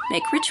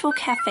 Make Ritual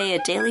Cafe a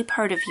daily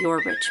part of your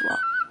ritual.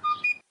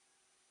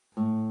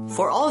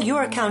 For all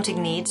your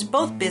accounting needs,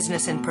 both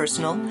business and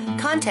personal,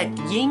 contact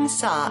Ying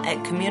Sa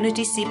at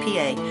Community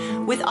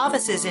CPA, with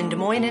offices in Des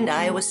Moines and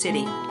Iowa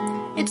City.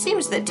 It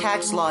seems that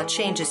tax law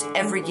changes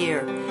every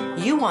year,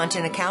 You want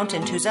an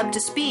accountant who's up to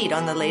speed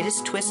on the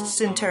latest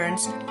twists and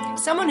turns,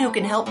 someone who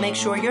can help make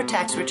sure your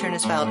tax return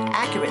is filed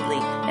accurately,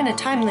 in a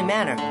timely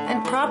manner,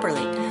 and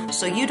properly,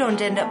 so you don't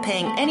end up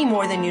paying any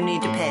more than you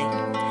need to pay.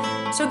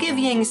 So give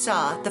Ying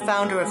Sa, the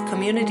founder of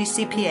Community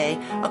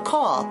CPA, a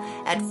call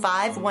at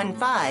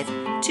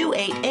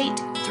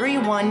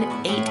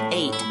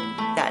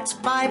 515-288-3188. That's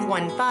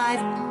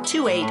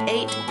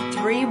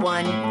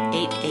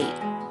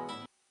 515-288-3188.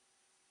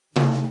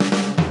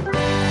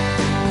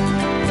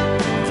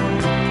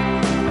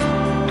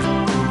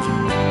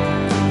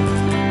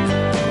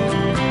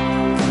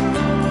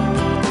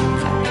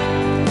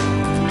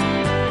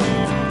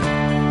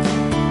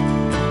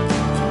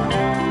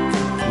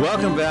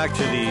 Welcome back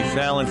to the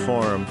Fallon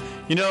Forum.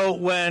 You know,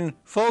 when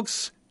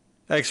folks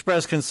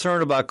express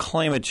concern about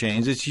climate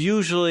change, it's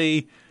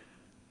usually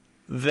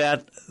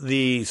that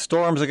the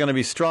storms are going to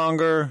be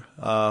stronger,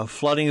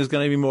 flooding is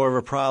going to be more of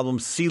a problem,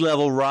 sea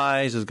level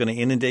rise is going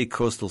to inundate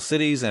coastal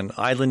cities and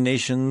island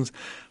nations,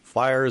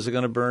 fires are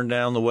going to burn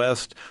down the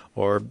west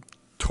or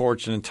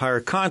torch an entire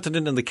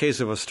continent in the case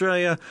of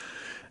Australia.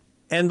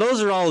 And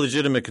those are all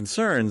legitimate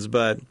concerns,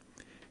 but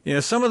you know,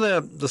 some of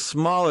the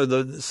smaller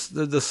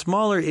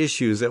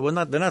issues they're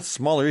not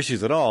smaller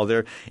issues at all.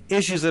 They're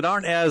issues that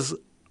aren't as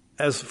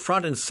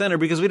front and center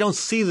because we don't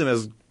see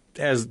them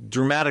as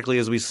dramatically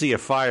as we see a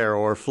fire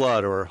or a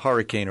flood or a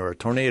hurricane or a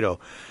tornado.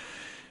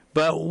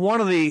 But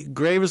one of the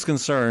gravest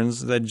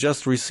concerns that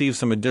just received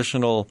some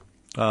additional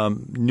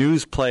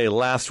news play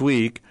last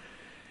week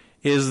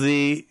is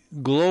the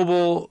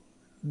global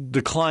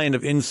decline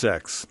of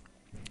insects.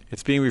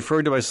 It's being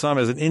referred to by some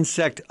as an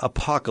insect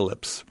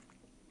apocalypse.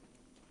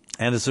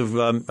 And it's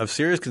of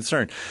serious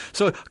concern.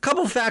 So a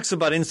couple of facts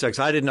about insects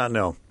I did not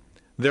know.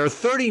 There are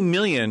 30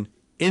 million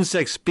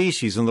insect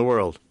species in the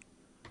world.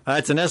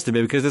 That's an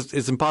estimate because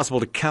it's impossible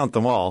to count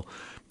them all.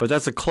 But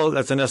that's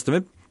an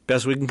estimate,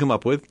 best we can come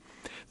up with.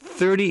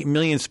 30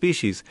 million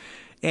species.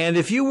 And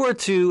if you were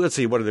to, let's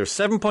see, what are there,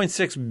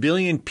 7.6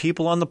 billion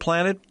people on the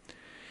planet?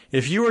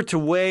 If you were to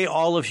weigh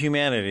all of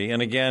humanity,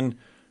 and again,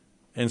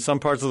 in some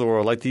parts of the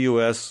world, like the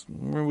U.S.,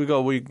 we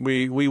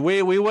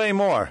weigh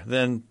more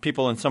than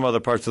people in some other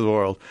parts of the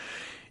world.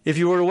 If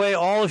you were to weigh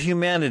all of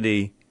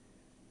humanity,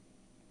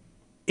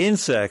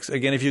 insects,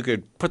 again, if you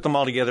could put them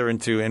all together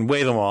and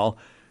weigh them all,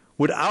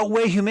 would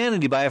outweigh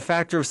humanity by a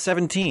factor of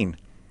 17.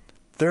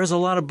 There's a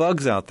lot of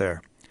bugs out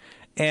there.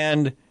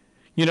 And,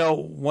 you know,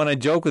 when I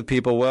joke with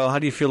people, well, how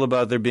do you feel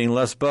about there being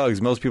less bugs?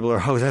 Most people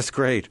are, oh, that's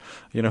great.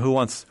 You know, who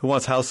wants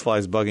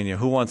houseflies bugging you?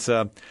 Who wants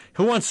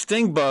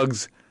sting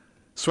bugs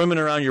swimming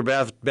around your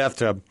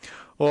bathtub,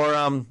 or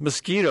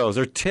mosquitoes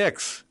or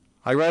ticks?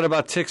 I write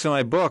about ticks in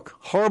my book.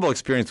 Horrible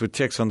experience with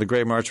ticks on the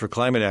Great March for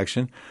Climate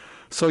Action.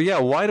 So, yeah,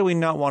 why do we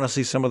not want to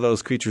see some of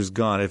those creatures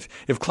gone?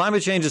 If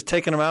climate change is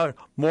taking them out,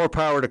 more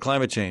power to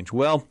climate change.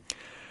 Well,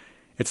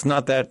 it's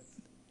not that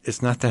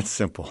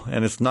simple,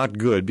 and it's not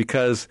good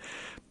because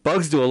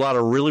bugs do a lot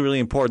of really, really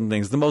important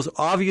things. The most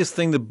obvious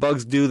thing that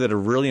bugs do that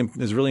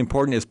is really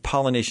important is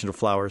pollination of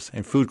flowers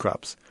and food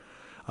crops.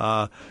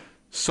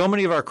 So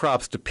many of our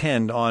crops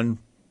depend on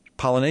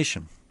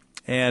pollination.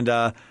 And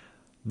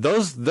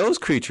those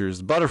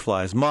creatures,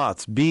 butterflies,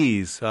 moths,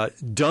 bees,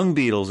 dung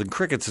beetles, and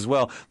crickets as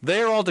well,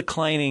 they're all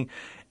declining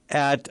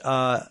at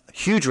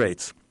huge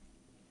rates.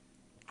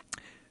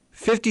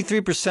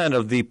 53%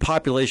 of the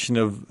population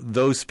of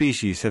those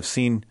species have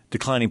seen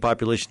declining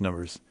population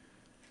numbers.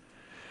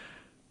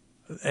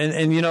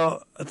 And you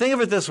know, think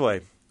of it this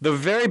way. The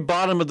very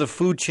bottom of the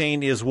food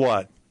chain is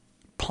what?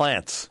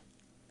 Plants.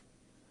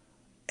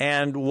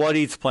 And what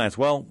eats plants?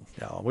 Well,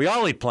 we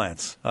all eat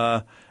plants,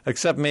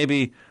 except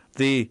maybe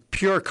the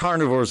pure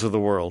carnivores of the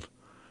world,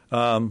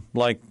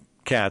 like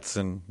cats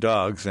and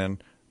dogs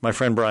and my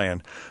friend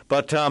Brian.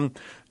 But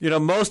you know,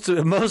 most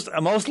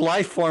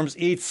life forms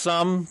eat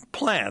some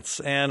plants,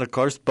 and of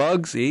course,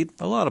 bugs eat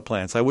a lot of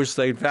plants. I wish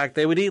in fact,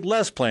 they would eat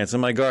less plants in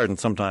my garden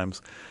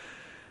sometimes.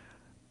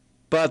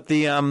 But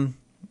the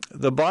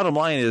bottom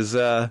line is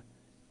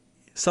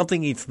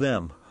something eats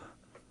them,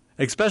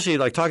 especially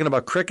like talking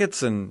about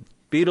crickets and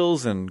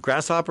beetles and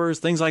grasshoppers,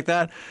 things like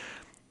that.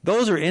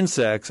 Those are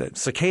insects,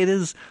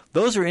 cicadas.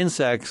 Those are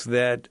insects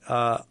that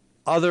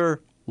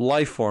other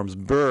life forms,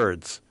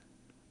 birds,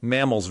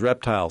 mammals,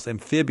 reptiles,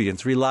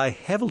 amphibians rely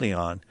heavily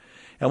on.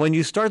 And when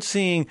you start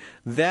seeing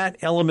that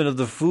element of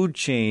the food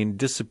chain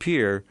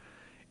disappear,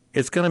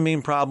 it's going to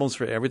mean problems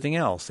for everything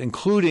else,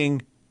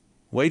 including,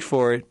 wait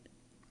for it,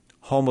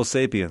 Homo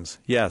sapiens.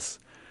 Yes,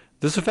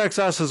 this affects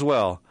us as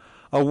well.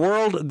 A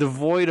world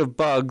devoid of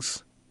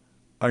bugs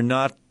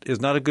is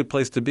not a good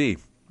place to be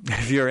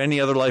if you're any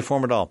other life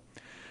form at all.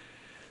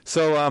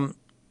 So,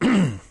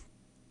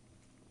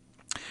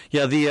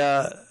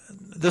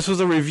 this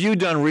was a review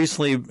done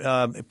recently,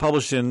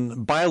 published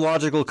in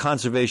Biological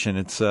Conservation.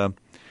 It's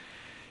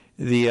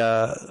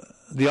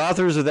the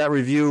authors of that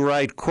review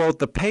write, quote,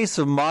 "The pace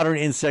of modern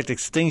insect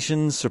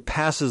extinction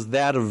surpasses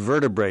that of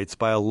vertebrates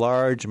by a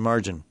large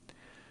margin."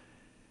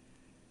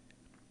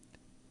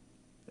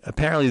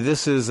 Apparently,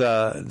 this is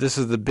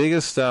the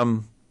biggest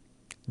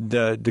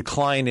the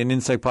decline in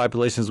insect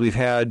populations we've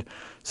had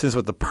since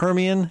the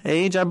Permian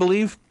age, I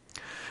believe.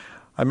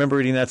 I remember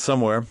reading that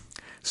somewhere.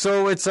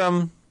 So it's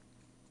the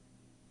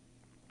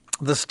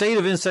state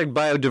of insect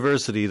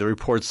biodiversity, the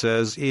report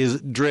says, is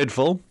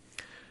dreadful.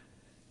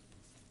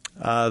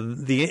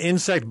 The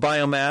insect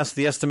biomass,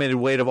 the estimated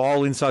weight of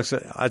all insects,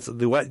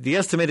 the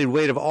estimated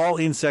weight of all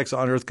insects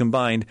on Earth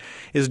combined,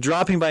 is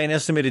dropping by an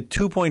estimated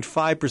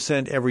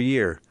 2.5% every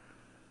year.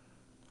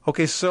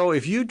 Okay, so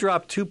if you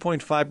drop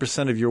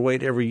 2.5% of your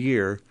weight every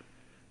year,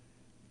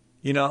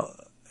 it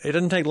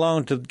doesn't take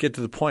long to get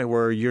to the point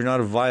where you're not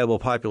a viable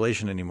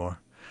population anymore.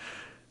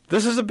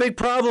 This is a big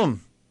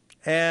problem,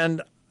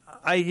 and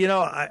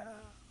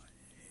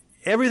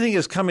everything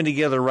is coming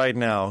together right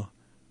now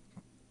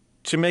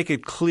to make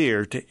it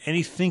clear to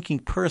any thinking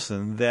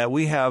person that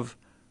we have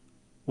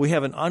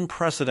an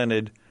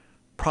unprecedented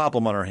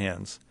problem on our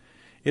hands.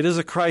 It is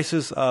a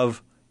crisis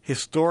of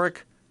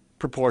historic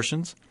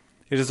proportions.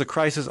 It is a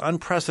crisis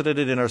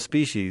unprecedented in our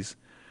species,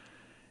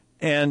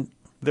 and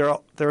there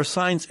are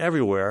signs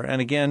everywhere.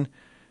 And again,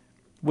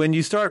 when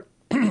you start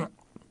thinking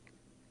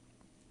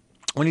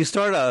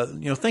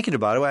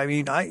about it, I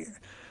mean, I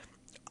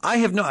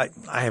have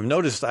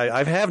noticed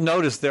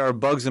there are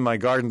bugs in my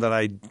garden that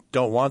I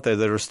don't want there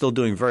that are still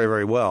doing very,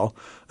 very well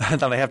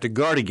that I have to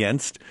guard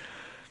against.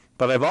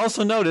 But I've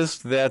also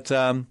noticed that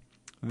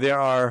there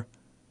are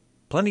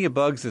plenty of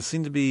bugs that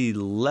seem to be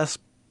less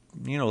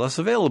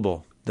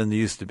available than they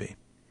used to be.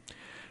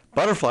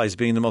 Butterflies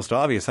being the most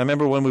obvious. I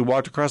remember when we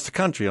walked across the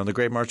country on the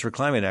Great March for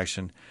Climate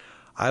Action,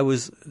 I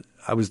was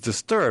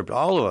disturbed.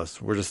 All of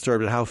us were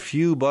disturbed at how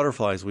few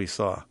butterflies we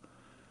saw.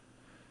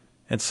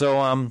 And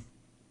so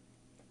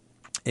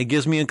it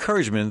gives me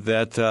encouragement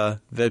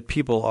that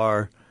people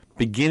are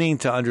beginning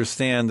to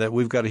understand that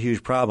we've got a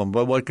huge problem.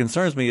 But what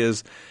concerns me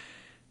is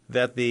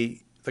that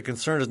the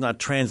concern is not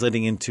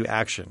translating into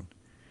action.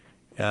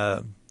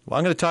 Well,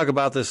 I'm going to talk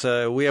about this.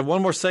 We have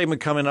one more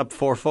segment coming up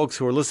for folks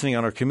who are listening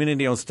on our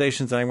community-owned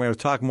stations, and I'm going to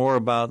talk more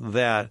about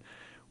that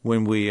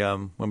when we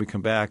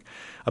come back,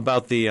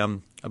 about the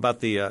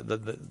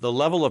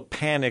level of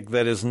panic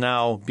that is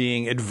now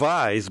being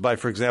advised by,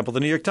 for example,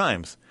 the New York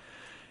Times.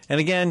 And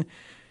again,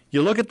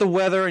 you look at the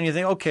weather and you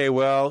think, okay,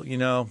 well,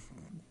 a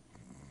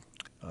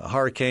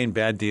hurricane,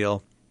 bad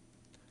deal.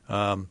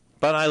 But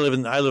I live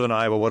in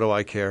Iowa. What do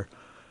I care?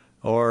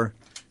 Or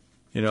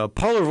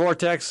polar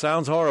vortex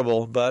sounds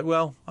horrible, but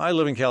well, I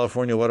live in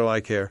California. What do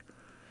I care?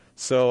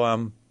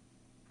 So,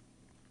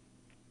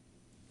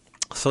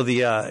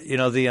 the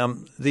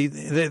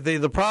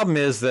problem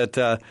is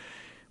that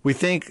we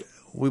think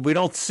we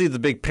don't see the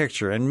big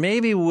picture, and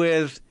maybe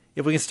if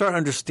we can start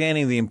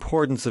understanding the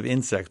importance of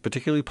insects,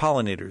 particularly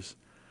pollinators,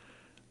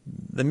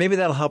 then maybe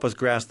that'll help us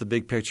grasp the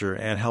big picture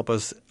and help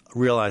us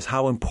realize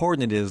how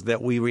important it is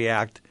that we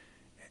react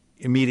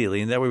immediately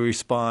and that we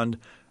respond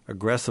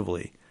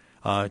aggressively.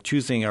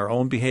 Choosing our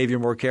own behavior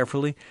more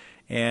carefully,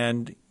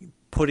 and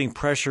putting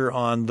pressure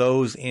on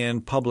those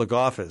in public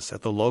office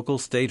at the local,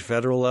 state,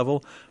 federal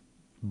level,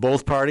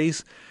 both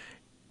parties,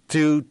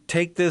 to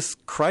take this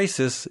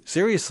crisis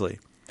seriously,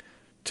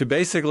 to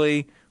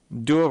basically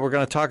do what we're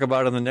going to talk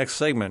about in the next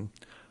segment,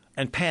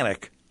 and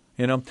panic.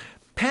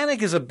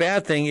 Panic is a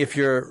bad thing if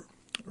you're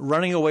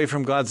running away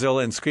from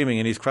Godzilla and screaming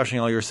and he's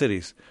crushing all your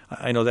cities.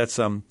 I know that's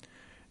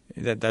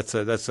That's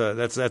a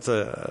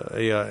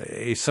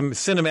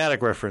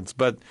cinematic reference,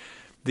 but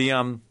the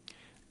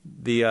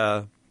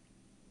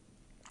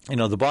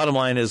bottom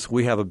line is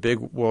we have a big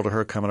world of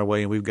hurt coming our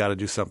way, and we've got to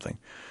do something.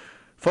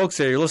 Folks,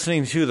 you're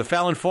listening to the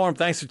Fallon Forum.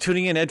 Thanks for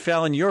tuning in. Ed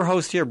Fallon, your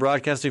host here,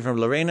 broadcasting from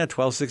Lorena,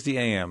 1260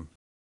 AM.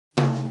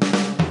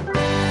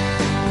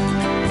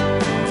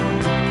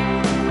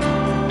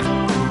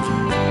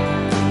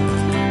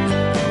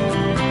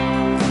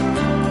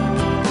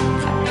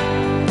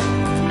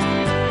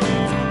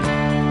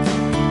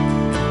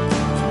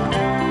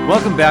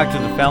 Welcome back to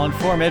the Fallon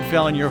Forum. Ed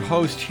Fallon, your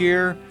host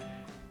here,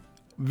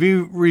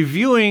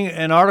 reviewing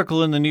an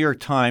article in the New York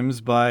Times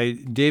by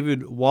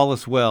David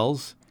Wallace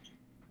Wells.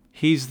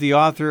 He's the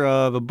author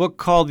of a book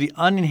called The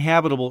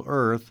Uninhabitable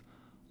Earth,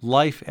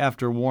 Life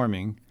After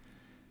Warming.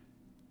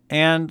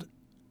 And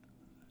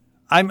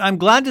I'm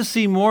glad to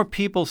see more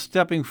people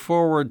stepping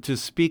forward to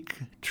speak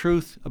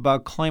truth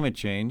about climate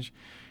change.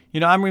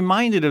 I'm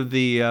reminded of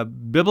the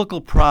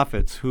biblical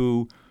prophets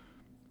who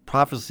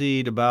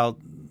prophesied about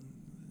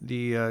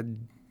the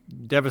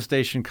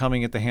devastation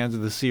coming at the hands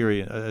of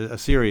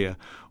Assyria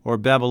or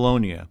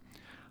Babylonia.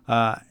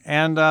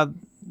 And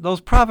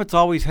those prophets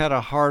always had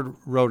a hard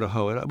row to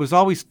hoe. It was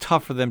always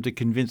tough for them to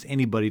convince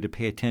anybody to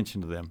pay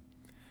attention to them.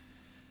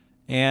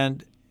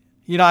 And,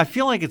 I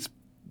feel like it's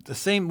the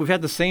same. We've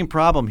had the same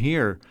problem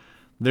here.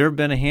 There have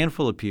been a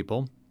handful of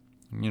people,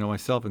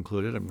 myself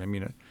included. I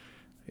mean,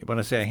 when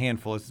I say a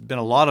handful, it's been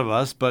a lot of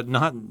us, but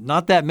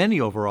not that many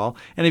overall.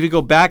 And if you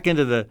go back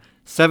into the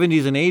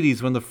 70s and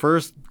 80s when the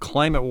first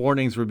climate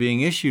warnings were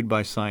being issued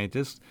by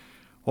scientists,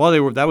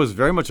 well, that was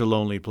very much a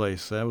lonely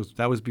place.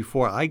 That was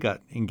before I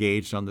got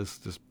engaged on this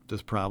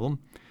problem.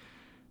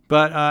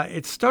 But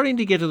it's starting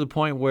to get to the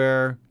point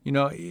where,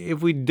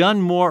 if we'd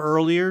done more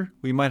earlier,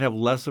 we might have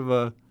less of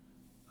a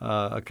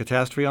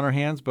catastrophe on our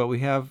hands, but we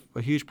have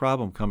a huge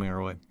problem coming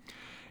our way.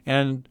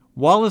 And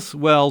Wallace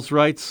Wells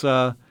writes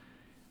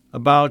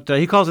about,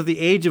 he calls it the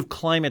age of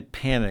climate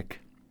panic.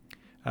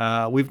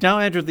 We've now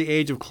entered the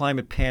age of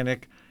climate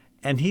panic,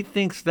 and he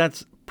thinks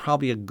that's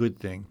probably a good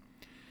thing.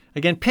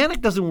 Again,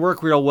 panic doesn't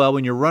work real well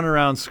when you're running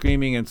around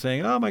screaming and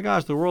saying, "Oh my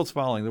gosh, the world's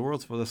falling,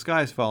 the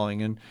sky's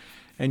falling,"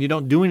 and you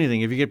don't do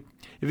anything. If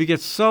you get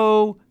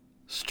so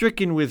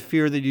stricken with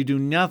fear that you do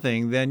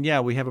nothing, then yeah,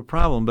 we have a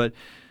problem. But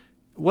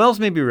Wells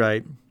may be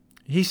right.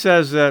 He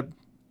says that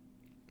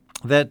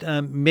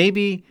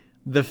maybe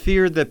the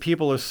fear that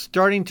people are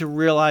starting to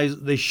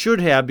realize they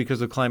should have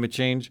because of climate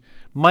change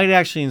might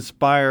actually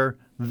inspire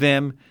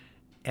them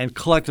and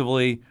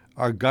collectively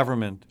our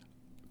government,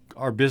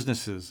 our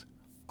businesses,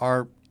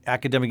 our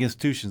academic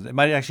institutions. It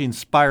might actually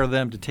inspire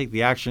them to take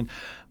the action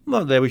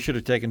that we should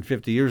have taken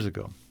 50 years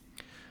ago.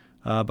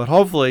 But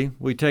hopefully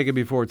we take it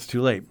before it's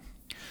too late.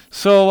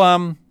 So,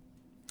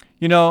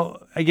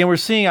 again, we're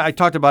seeing, I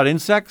talked about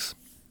insects.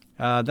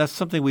 That's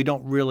something we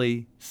don't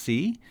really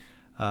see,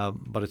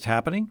 but it's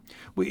happening.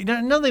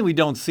 Another thing we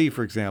don't see,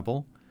 for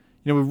example,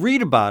 we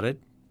read about it,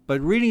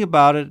 but you're reading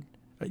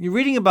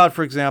about,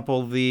 for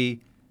example, the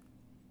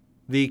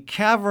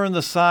cavern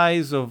the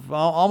size of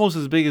almost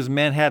as big as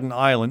Manhattan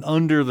Island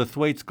under the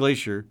Thwaites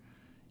Glacier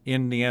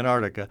in the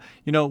Antarctica.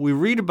 We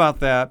read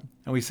about that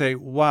and we say,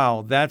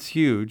 wow, that's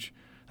huge.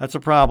 That's a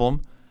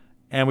problem.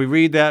 And we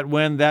read that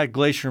when that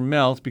glacier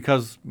melts,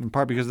 in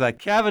part because that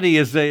cavity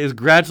is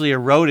gradually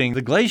eroding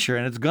the glacier,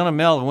 and it's going to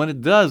melt. And when it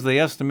does, they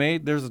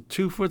estimate there's a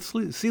 2-foot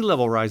sea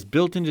level rise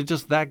built into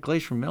just that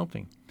glacier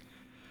melting.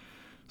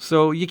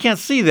 So you can't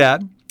see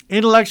that.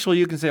 Intellectually,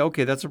 you can say,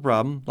 okay, that's a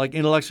problem. Like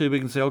intellectually, we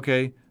can say,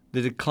 okay,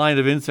 the decline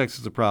of insects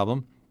is a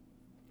problem.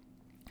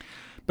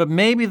 But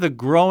maybe the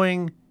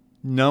growing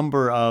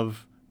number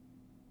of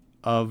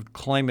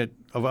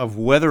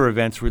weather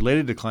events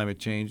related to climate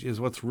change is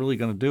what's really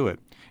going to do it.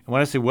 And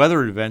when I say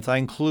weather events, I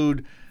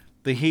include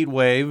the heat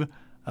wave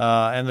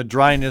and the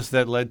dryness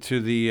that led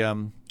to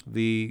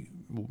the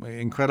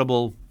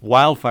incredible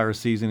wildfire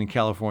season in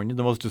California,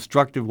 the most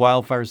destructive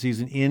wildfire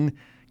season in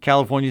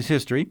California's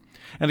history.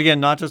 And again,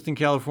 not just in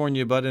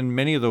California, but in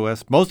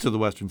most of the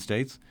western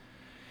states.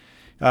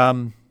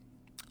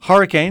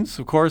 Hurricanes,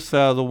 of course,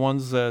 the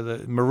ones,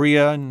 the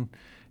Maria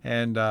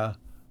and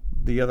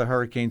the other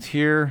hurricanes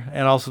here,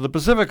 and also the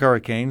Pacific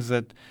hurricanes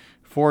that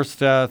forced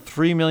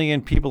 3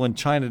 million people in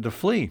China to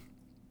flee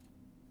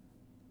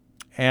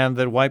and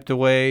that wiped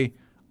away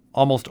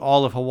almost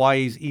all of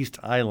Hawaii's East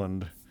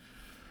Island.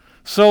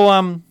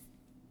 So,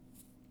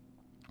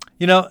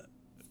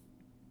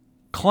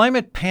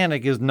 climate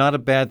panic is not a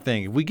bad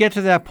thing. If we get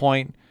to that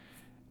point,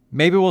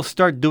 maybe we'll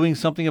start doing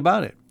something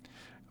about it.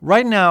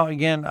 Right now,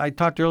 again, I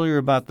talked earlier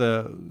about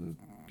the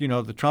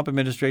Trump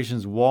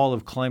administration's wall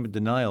of climate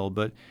denial,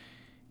 but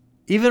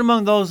even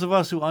among those of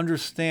us who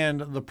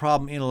understand the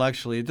problem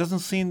intellectually, it doesn't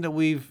seem that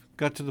we've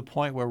got to the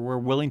point where we're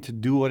willing to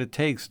do what it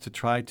takes to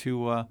try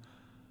to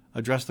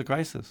address the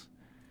crisis.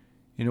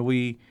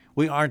 We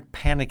aren't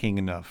panicking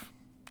enough,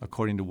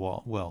 according to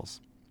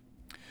Wells.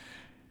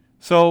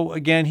 So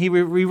again, he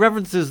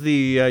references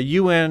the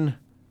UN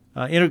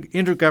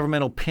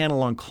Intergovernmental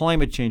Panel on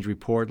Climate Change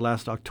report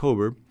last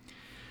October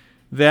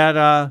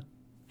that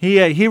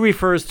he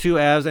refers to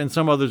as, and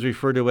some others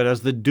refer to it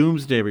as, the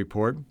Doomsday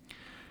Report.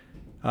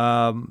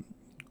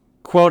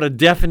 Quote, a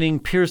deafening,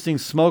 piercing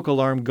smoke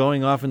alarm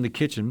going off in the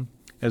kitchen,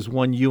 as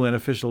one UN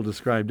official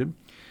described it.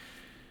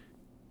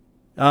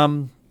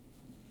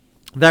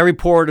 That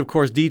report, of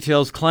course,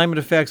 details climate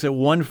effects at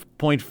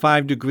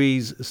 1.5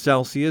 degrees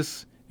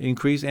Celsius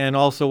increase, and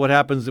also what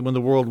happens when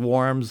the world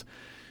warms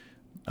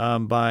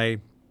by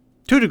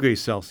 2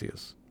 degrees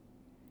Celsius.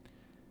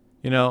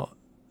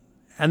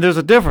 And there's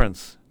a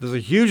difference. There's a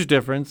huge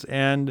difference,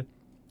 and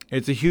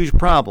it's a huge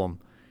problem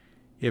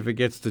if it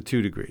gets to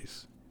 2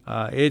 degrees.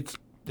 It's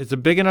a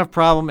big enough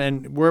problem,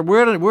 and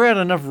we're at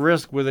enough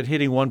risk with it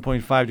hitting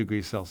 1.5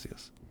 degrees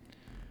Celsius,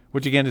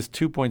 which again is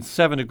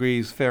 2.7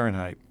 degrees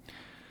Fahrenheit.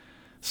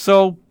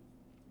 So,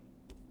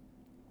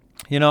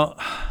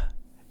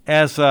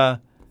 as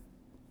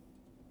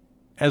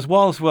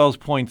Wallace Wells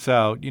points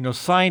out,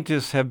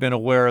 scientists have been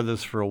aware of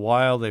this for a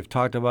while. They've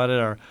talked about it.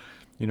 Our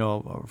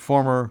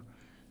former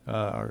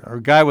our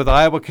guy with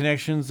Iowa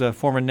connections,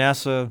 former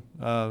NASA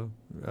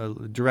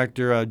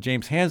director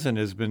James Hansen,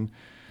 has been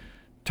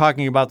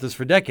talking about this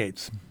for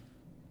decades.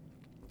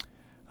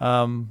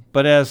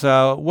 But as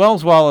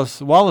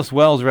Wallace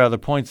Wells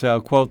points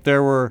out, quote,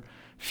 there were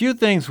few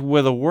things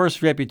with a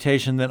worse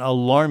reputation than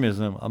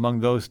alarmism among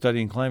those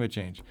studying climate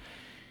change.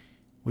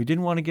 We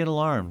didn't want to get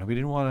alarmed. We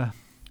didn't want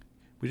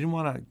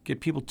to get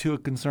people too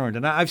concerned.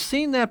 And I've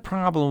seen that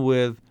problem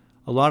with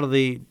a lot of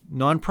the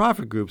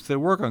nonprofit groups that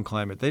work on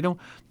climate. They don't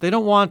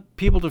want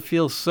people to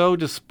feel so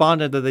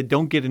despondent that they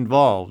don't get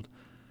involved.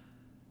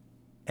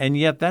 And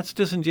yet that's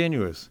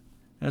disingenuous.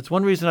 And it's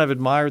one reason I've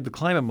admired the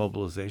climate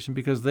mobilization,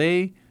 because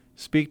they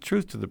speak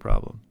truth to the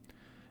problem.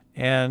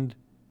 And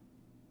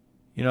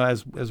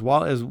as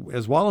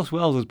Wallace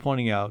Wells is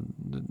pointing out,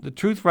 the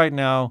truth right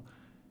now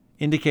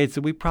indicates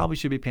that we probably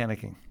should be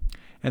panicking,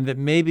 and that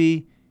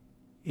maybe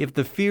if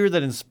the fear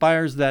that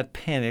inspires that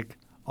panic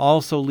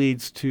also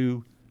leads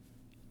to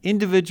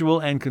individual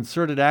and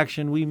concerted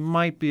action, we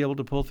might be able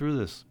to pull through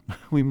this.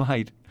 We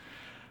might.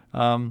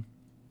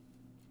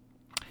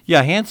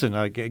 Hansen,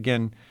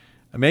 again,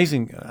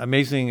 amazing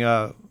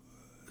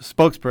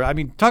spokesperson. I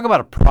mean, talk about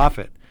a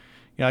prophet.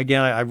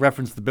 Again, I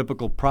referenced the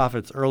biblical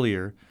prophets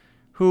earlier,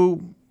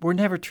 who were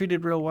never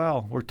treated real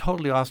well, were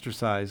totally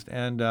ostracized,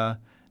 and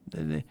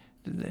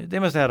they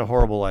must have had a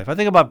horrible life. I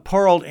think about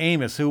poor old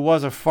Amos, who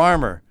was a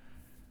farmer.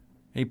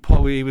 He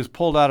was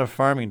pulled out of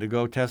farming to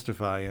go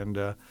testify,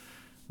 and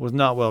was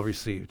not well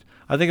received.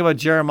 I think about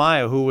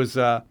Jeremiah, who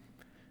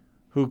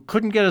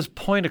couldn't get his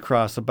point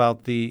across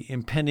about the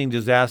impending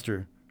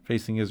disaster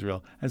facing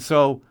Israel, and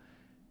so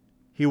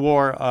he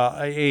wore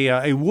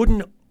a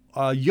wooden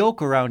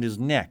yoke around his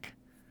neck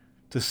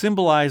to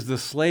symbolize the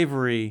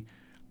slavery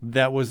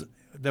that was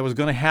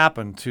going to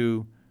happen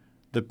to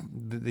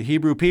the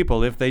Hebrew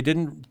people if they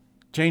didn't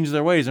change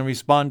their ways and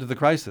respond to the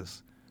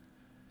crisis.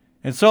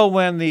 And so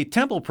when the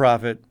temple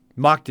prophet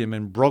mocked him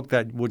and broke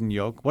that wooden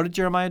yoke, what did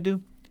Jeremiah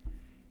do?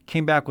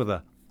 Came back with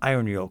an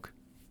iron yoke.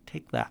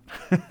 Take that.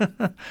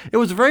 It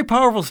was a very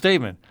powerful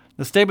statement,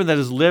 a statement that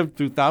has lived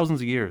through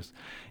thousands of years.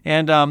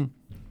 And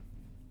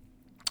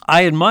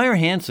I admire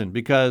Hansen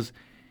because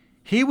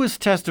he was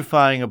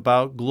testifying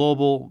about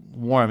global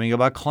warming,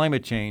 about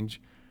climate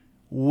change,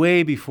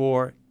 way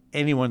before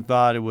anyone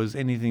thought it was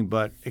anything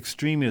but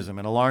extremism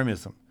and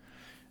alarmism.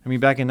 I mean,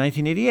 back in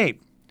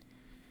 1988,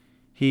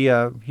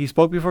 he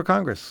spoke before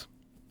Congress,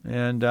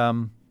 and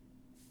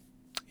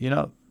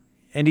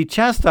and he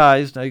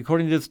chastised,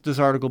 according to this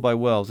article by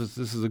Wells.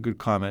 This is a good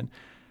comment.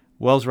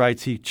 Wells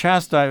writes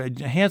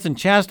Hansen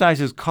chastised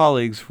his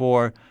colleagues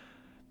for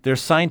their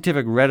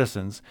scientific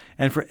reticence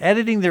and for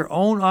editing their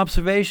own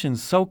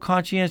observations so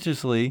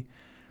conscientiously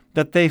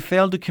that they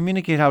failed to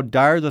communicate how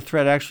dire the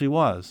threat actually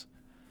was.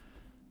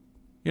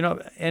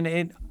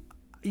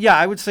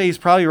 I would say he's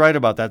probably right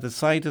about that. The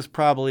scientists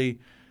probably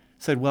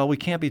said, well, we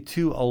can't be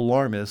too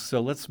alarmist,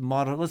 so let's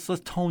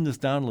tone this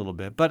down a little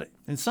bit. But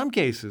in some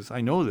cases, I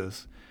know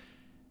this,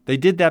 they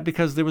did that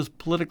because there was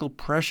political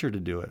pressure to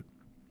do it.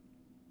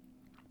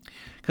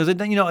 Because,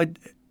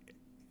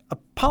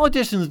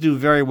 politicians do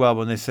very well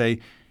when they say,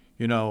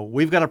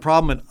 we've got a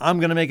problem and I'm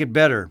going to make it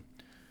better.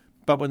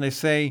 But when they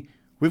say,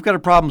 we've got a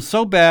problem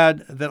so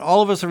bad that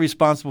all of us are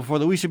responsible for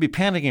that we should be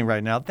panicking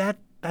right now,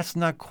 that's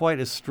not quite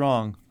as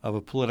strong of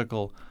a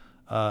political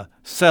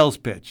sales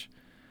pitch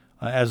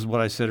as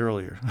what I said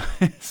earlier.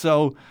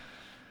 So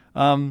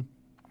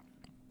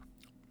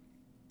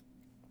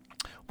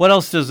what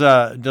else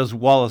does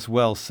Wallace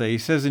Wells say? He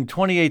says in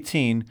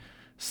 2018,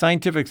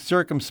 scientific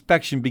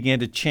circumspection began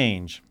to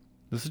change.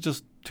 This is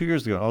just 2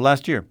 years ago, or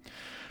last year.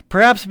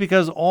 Perhaps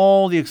because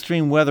all the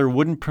extreme weather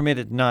wouldn't permit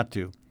it not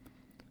to.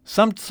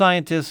 Some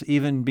scientists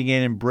even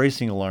began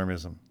embracing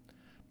alarmism,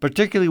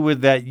 particularly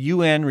with that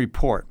UN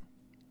report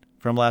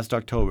from last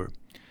October.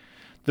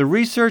 The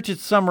research it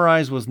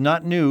summarized was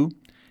not new,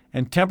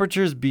 and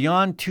temperatures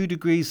beyond 2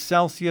 degrees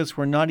Celsius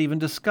were not even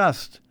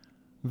discussed,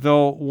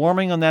 though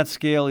warming on that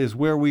scale is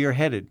where we are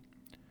headed.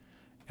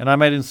 And I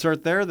might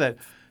insert there that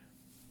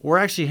we're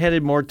actually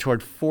headed more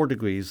toward 4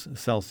 degrees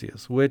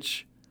Celsius,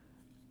 which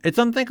it's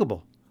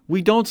unthinkable.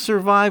 We don't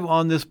survive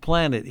on this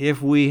planet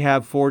if we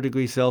have 4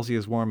 degrees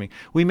Celsius warming.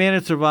 We may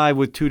not survive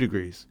with 2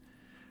 degrees.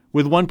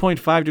 With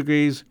 1.5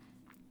 degrees,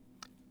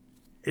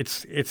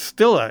 it's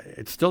still a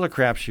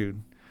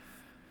crapshoot.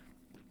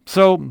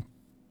 So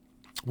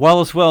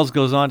Wallace Wells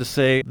goes on to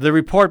say, the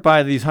report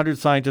by these 100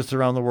 scientists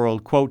around the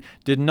world, quote,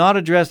 did not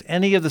address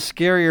any of the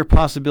scarier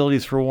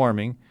possibilities for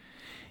warming.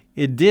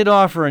 It did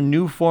offer a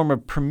new form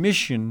of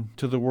permission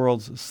to the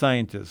world's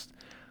scientists.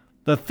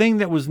 The thing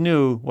that was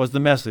new was the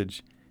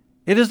message.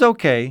 It is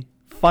okay,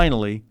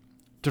 finally,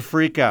 to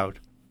freak out.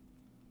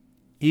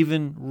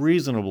 Even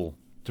reasonable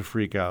to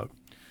freak out.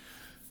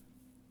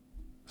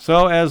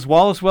 So, as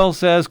Wallace Wells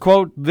says,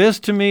 quote, this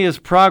to me is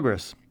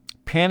progress.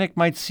 Panic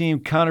might seem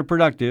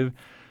counterproductive,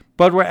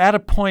 but we're at a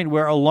point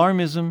where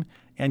alarmism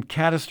and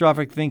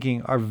catastrophic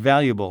thinking are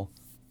valuable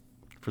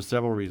for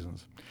several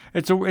reasons.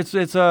 It's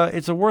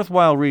a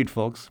worthwhile read,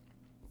 folks.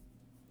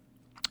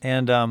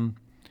 And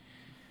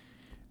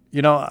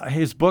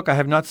his book, I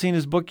have not seen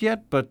his book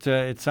yet, but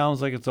it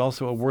sounds like it's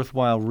also a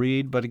worthwhile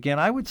read. But again,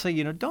 I would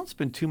say, don't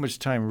spend too much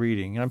time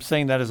reading. And I'm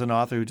saying that as an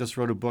author who just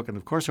wrote a book, and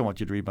of course I want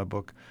you to read my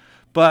book.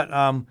 But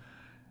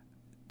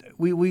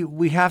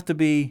we have to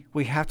be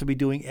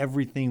doing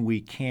everything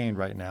we can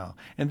right now.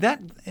 And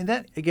that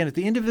again, at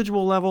the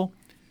individual level,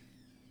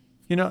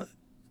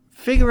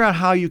 figure out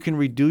how you can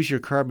reduce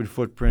your carbon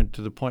footprint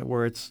to the point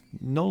where it's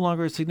no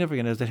longer as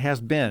significant as it has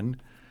been,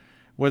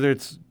 whether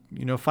it's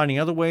finding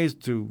other ways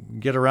to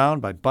get around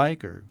by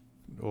bike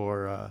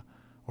or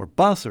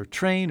bus or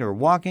train or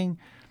walking,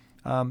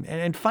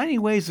 and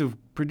finding ways of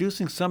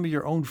producing some of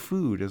your own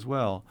food as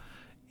well.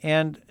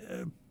 And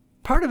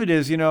part of it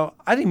is,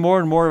 I think more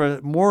and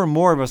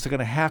more of us are going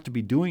to have to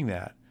be doing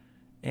that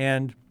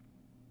And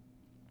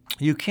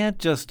you can't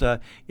just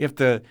if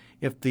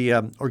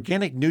the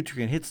organic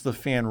nutrient hits the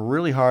fan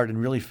really hard and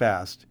really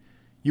fast,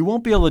 you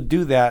won't be able to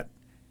do that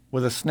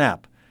with a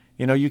snap.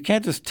 You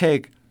can't just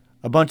take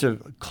a bunch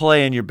of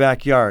clay in your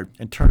backyard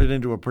and turn it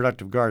into a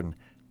productive garden.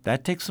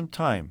 That takes some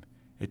time.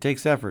 It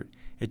takes effort.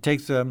 It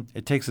takes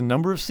a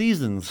number of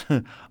seasons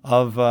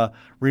of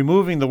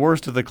removing the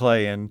worst of the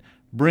clay and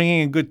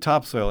bringing in good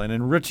topsoil and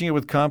enriching it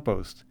with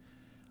compost,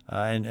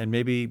 and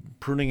maybe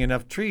pruning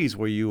enough trees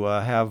where you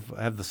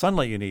have the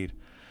sunlight you need.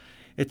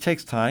 It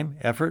takes time,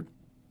 effort,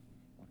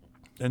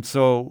 and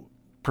so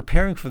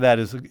preparing for that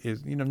is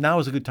now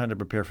is a good time to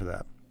prepare for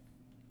that.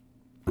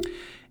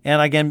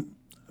 And again,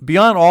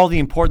 beyond all the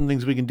important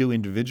things we can do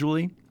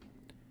individually,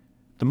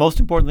 the most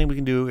important thing we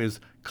can do is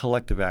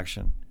collective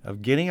action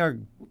of getting our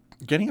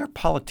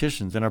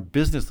politicians and our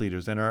business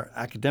leaders and our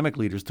academic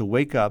leaders to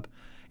wake up,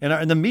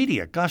 and the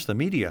media. Gosh, the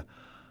media.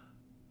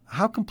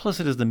 How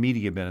complicit has the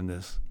media been in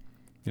this?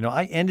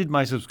 I ended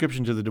my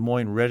subscription to the Des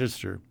Moines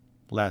Register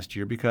last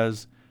year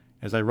because,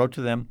 as I wrote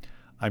to them,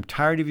 I'm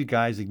tired of you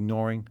guys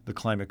ignoring the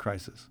climate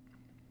crisis.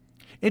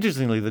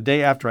 Interestingly, the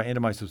day after I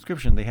ended my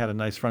subscription, they had a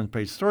nice front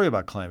page story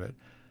about climate.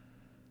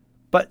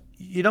 But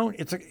you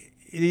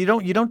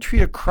don't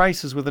treat a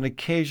crisis with an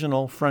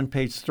occasional front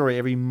page story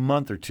every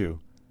month or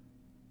two.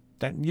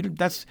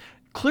 That's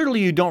clearly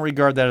you don't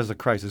regard that as a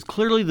crisis.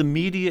 Clearly the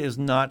media is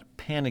not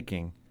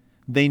panicking.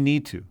 They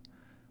need to.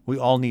 We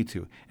all need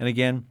to. And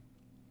again,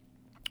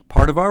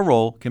 part of our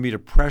role can be to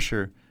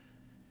pressure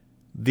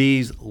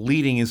these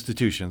leading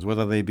institutions,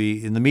 whether they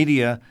be in the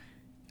media,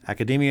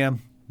 academia,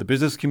 the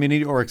business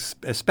community, or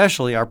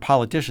especially our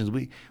politicians.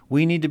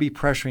 We need to be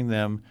pressuring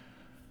them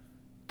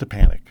to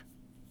panic,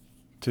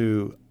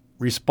 to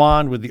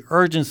respond with the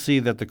urgency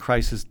that the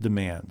crisis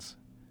demands.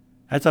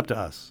 That's up to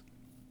us.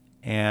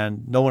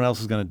 And no one else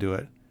is going to do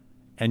it.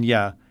 And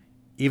yeah,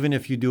 even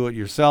if you do it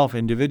yourself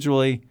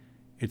individually,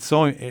 it's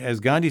so, as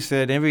Gandhi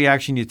said, every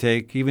action you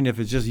take, even if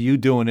it's just you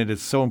doing it,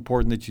 it's so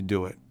important that you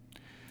do it.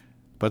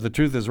 But the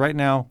truth is right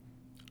now,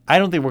 I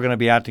don't think we're going to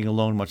be acting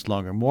alone much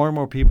longer. More and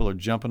more people are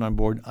jumping on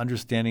board,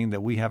 understanding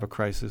that we have a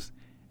crisis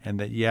and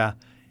that, yeah,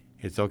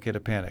 it's okay to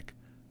panic.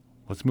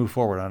 Let's move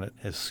forward on it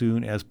as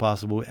soon as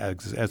possible,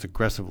 as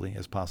aggressively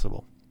as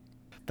possible.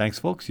 Thanks,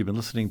 folks. You've been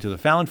listening to the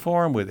Fallon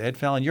Forum with Ed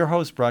Fallon, your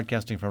host,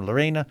 broadcasting from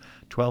Lorena,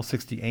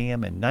 1260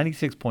 AM and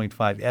 96.5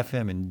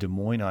 FM in Des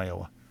Moines,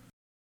 Iowa.